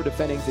God, they were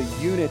defending the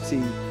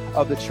unity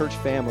of the church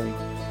family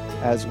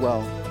as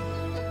well.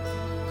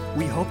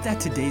 We hope that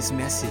today's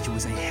message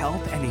was a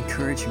help and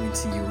encouragement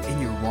to you in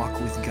your walk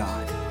with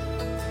God.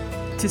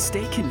 To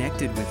stay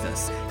connected with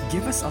us,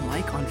 give us a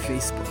like on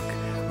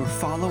Facebook or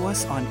follow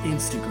us on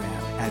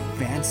Instagram at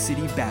Van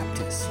City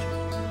Baptist.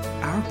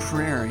 Our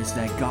prayer is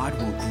that God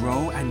will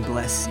grow and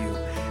bless you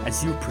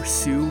as you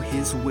pursue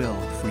His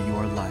will for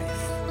your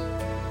life.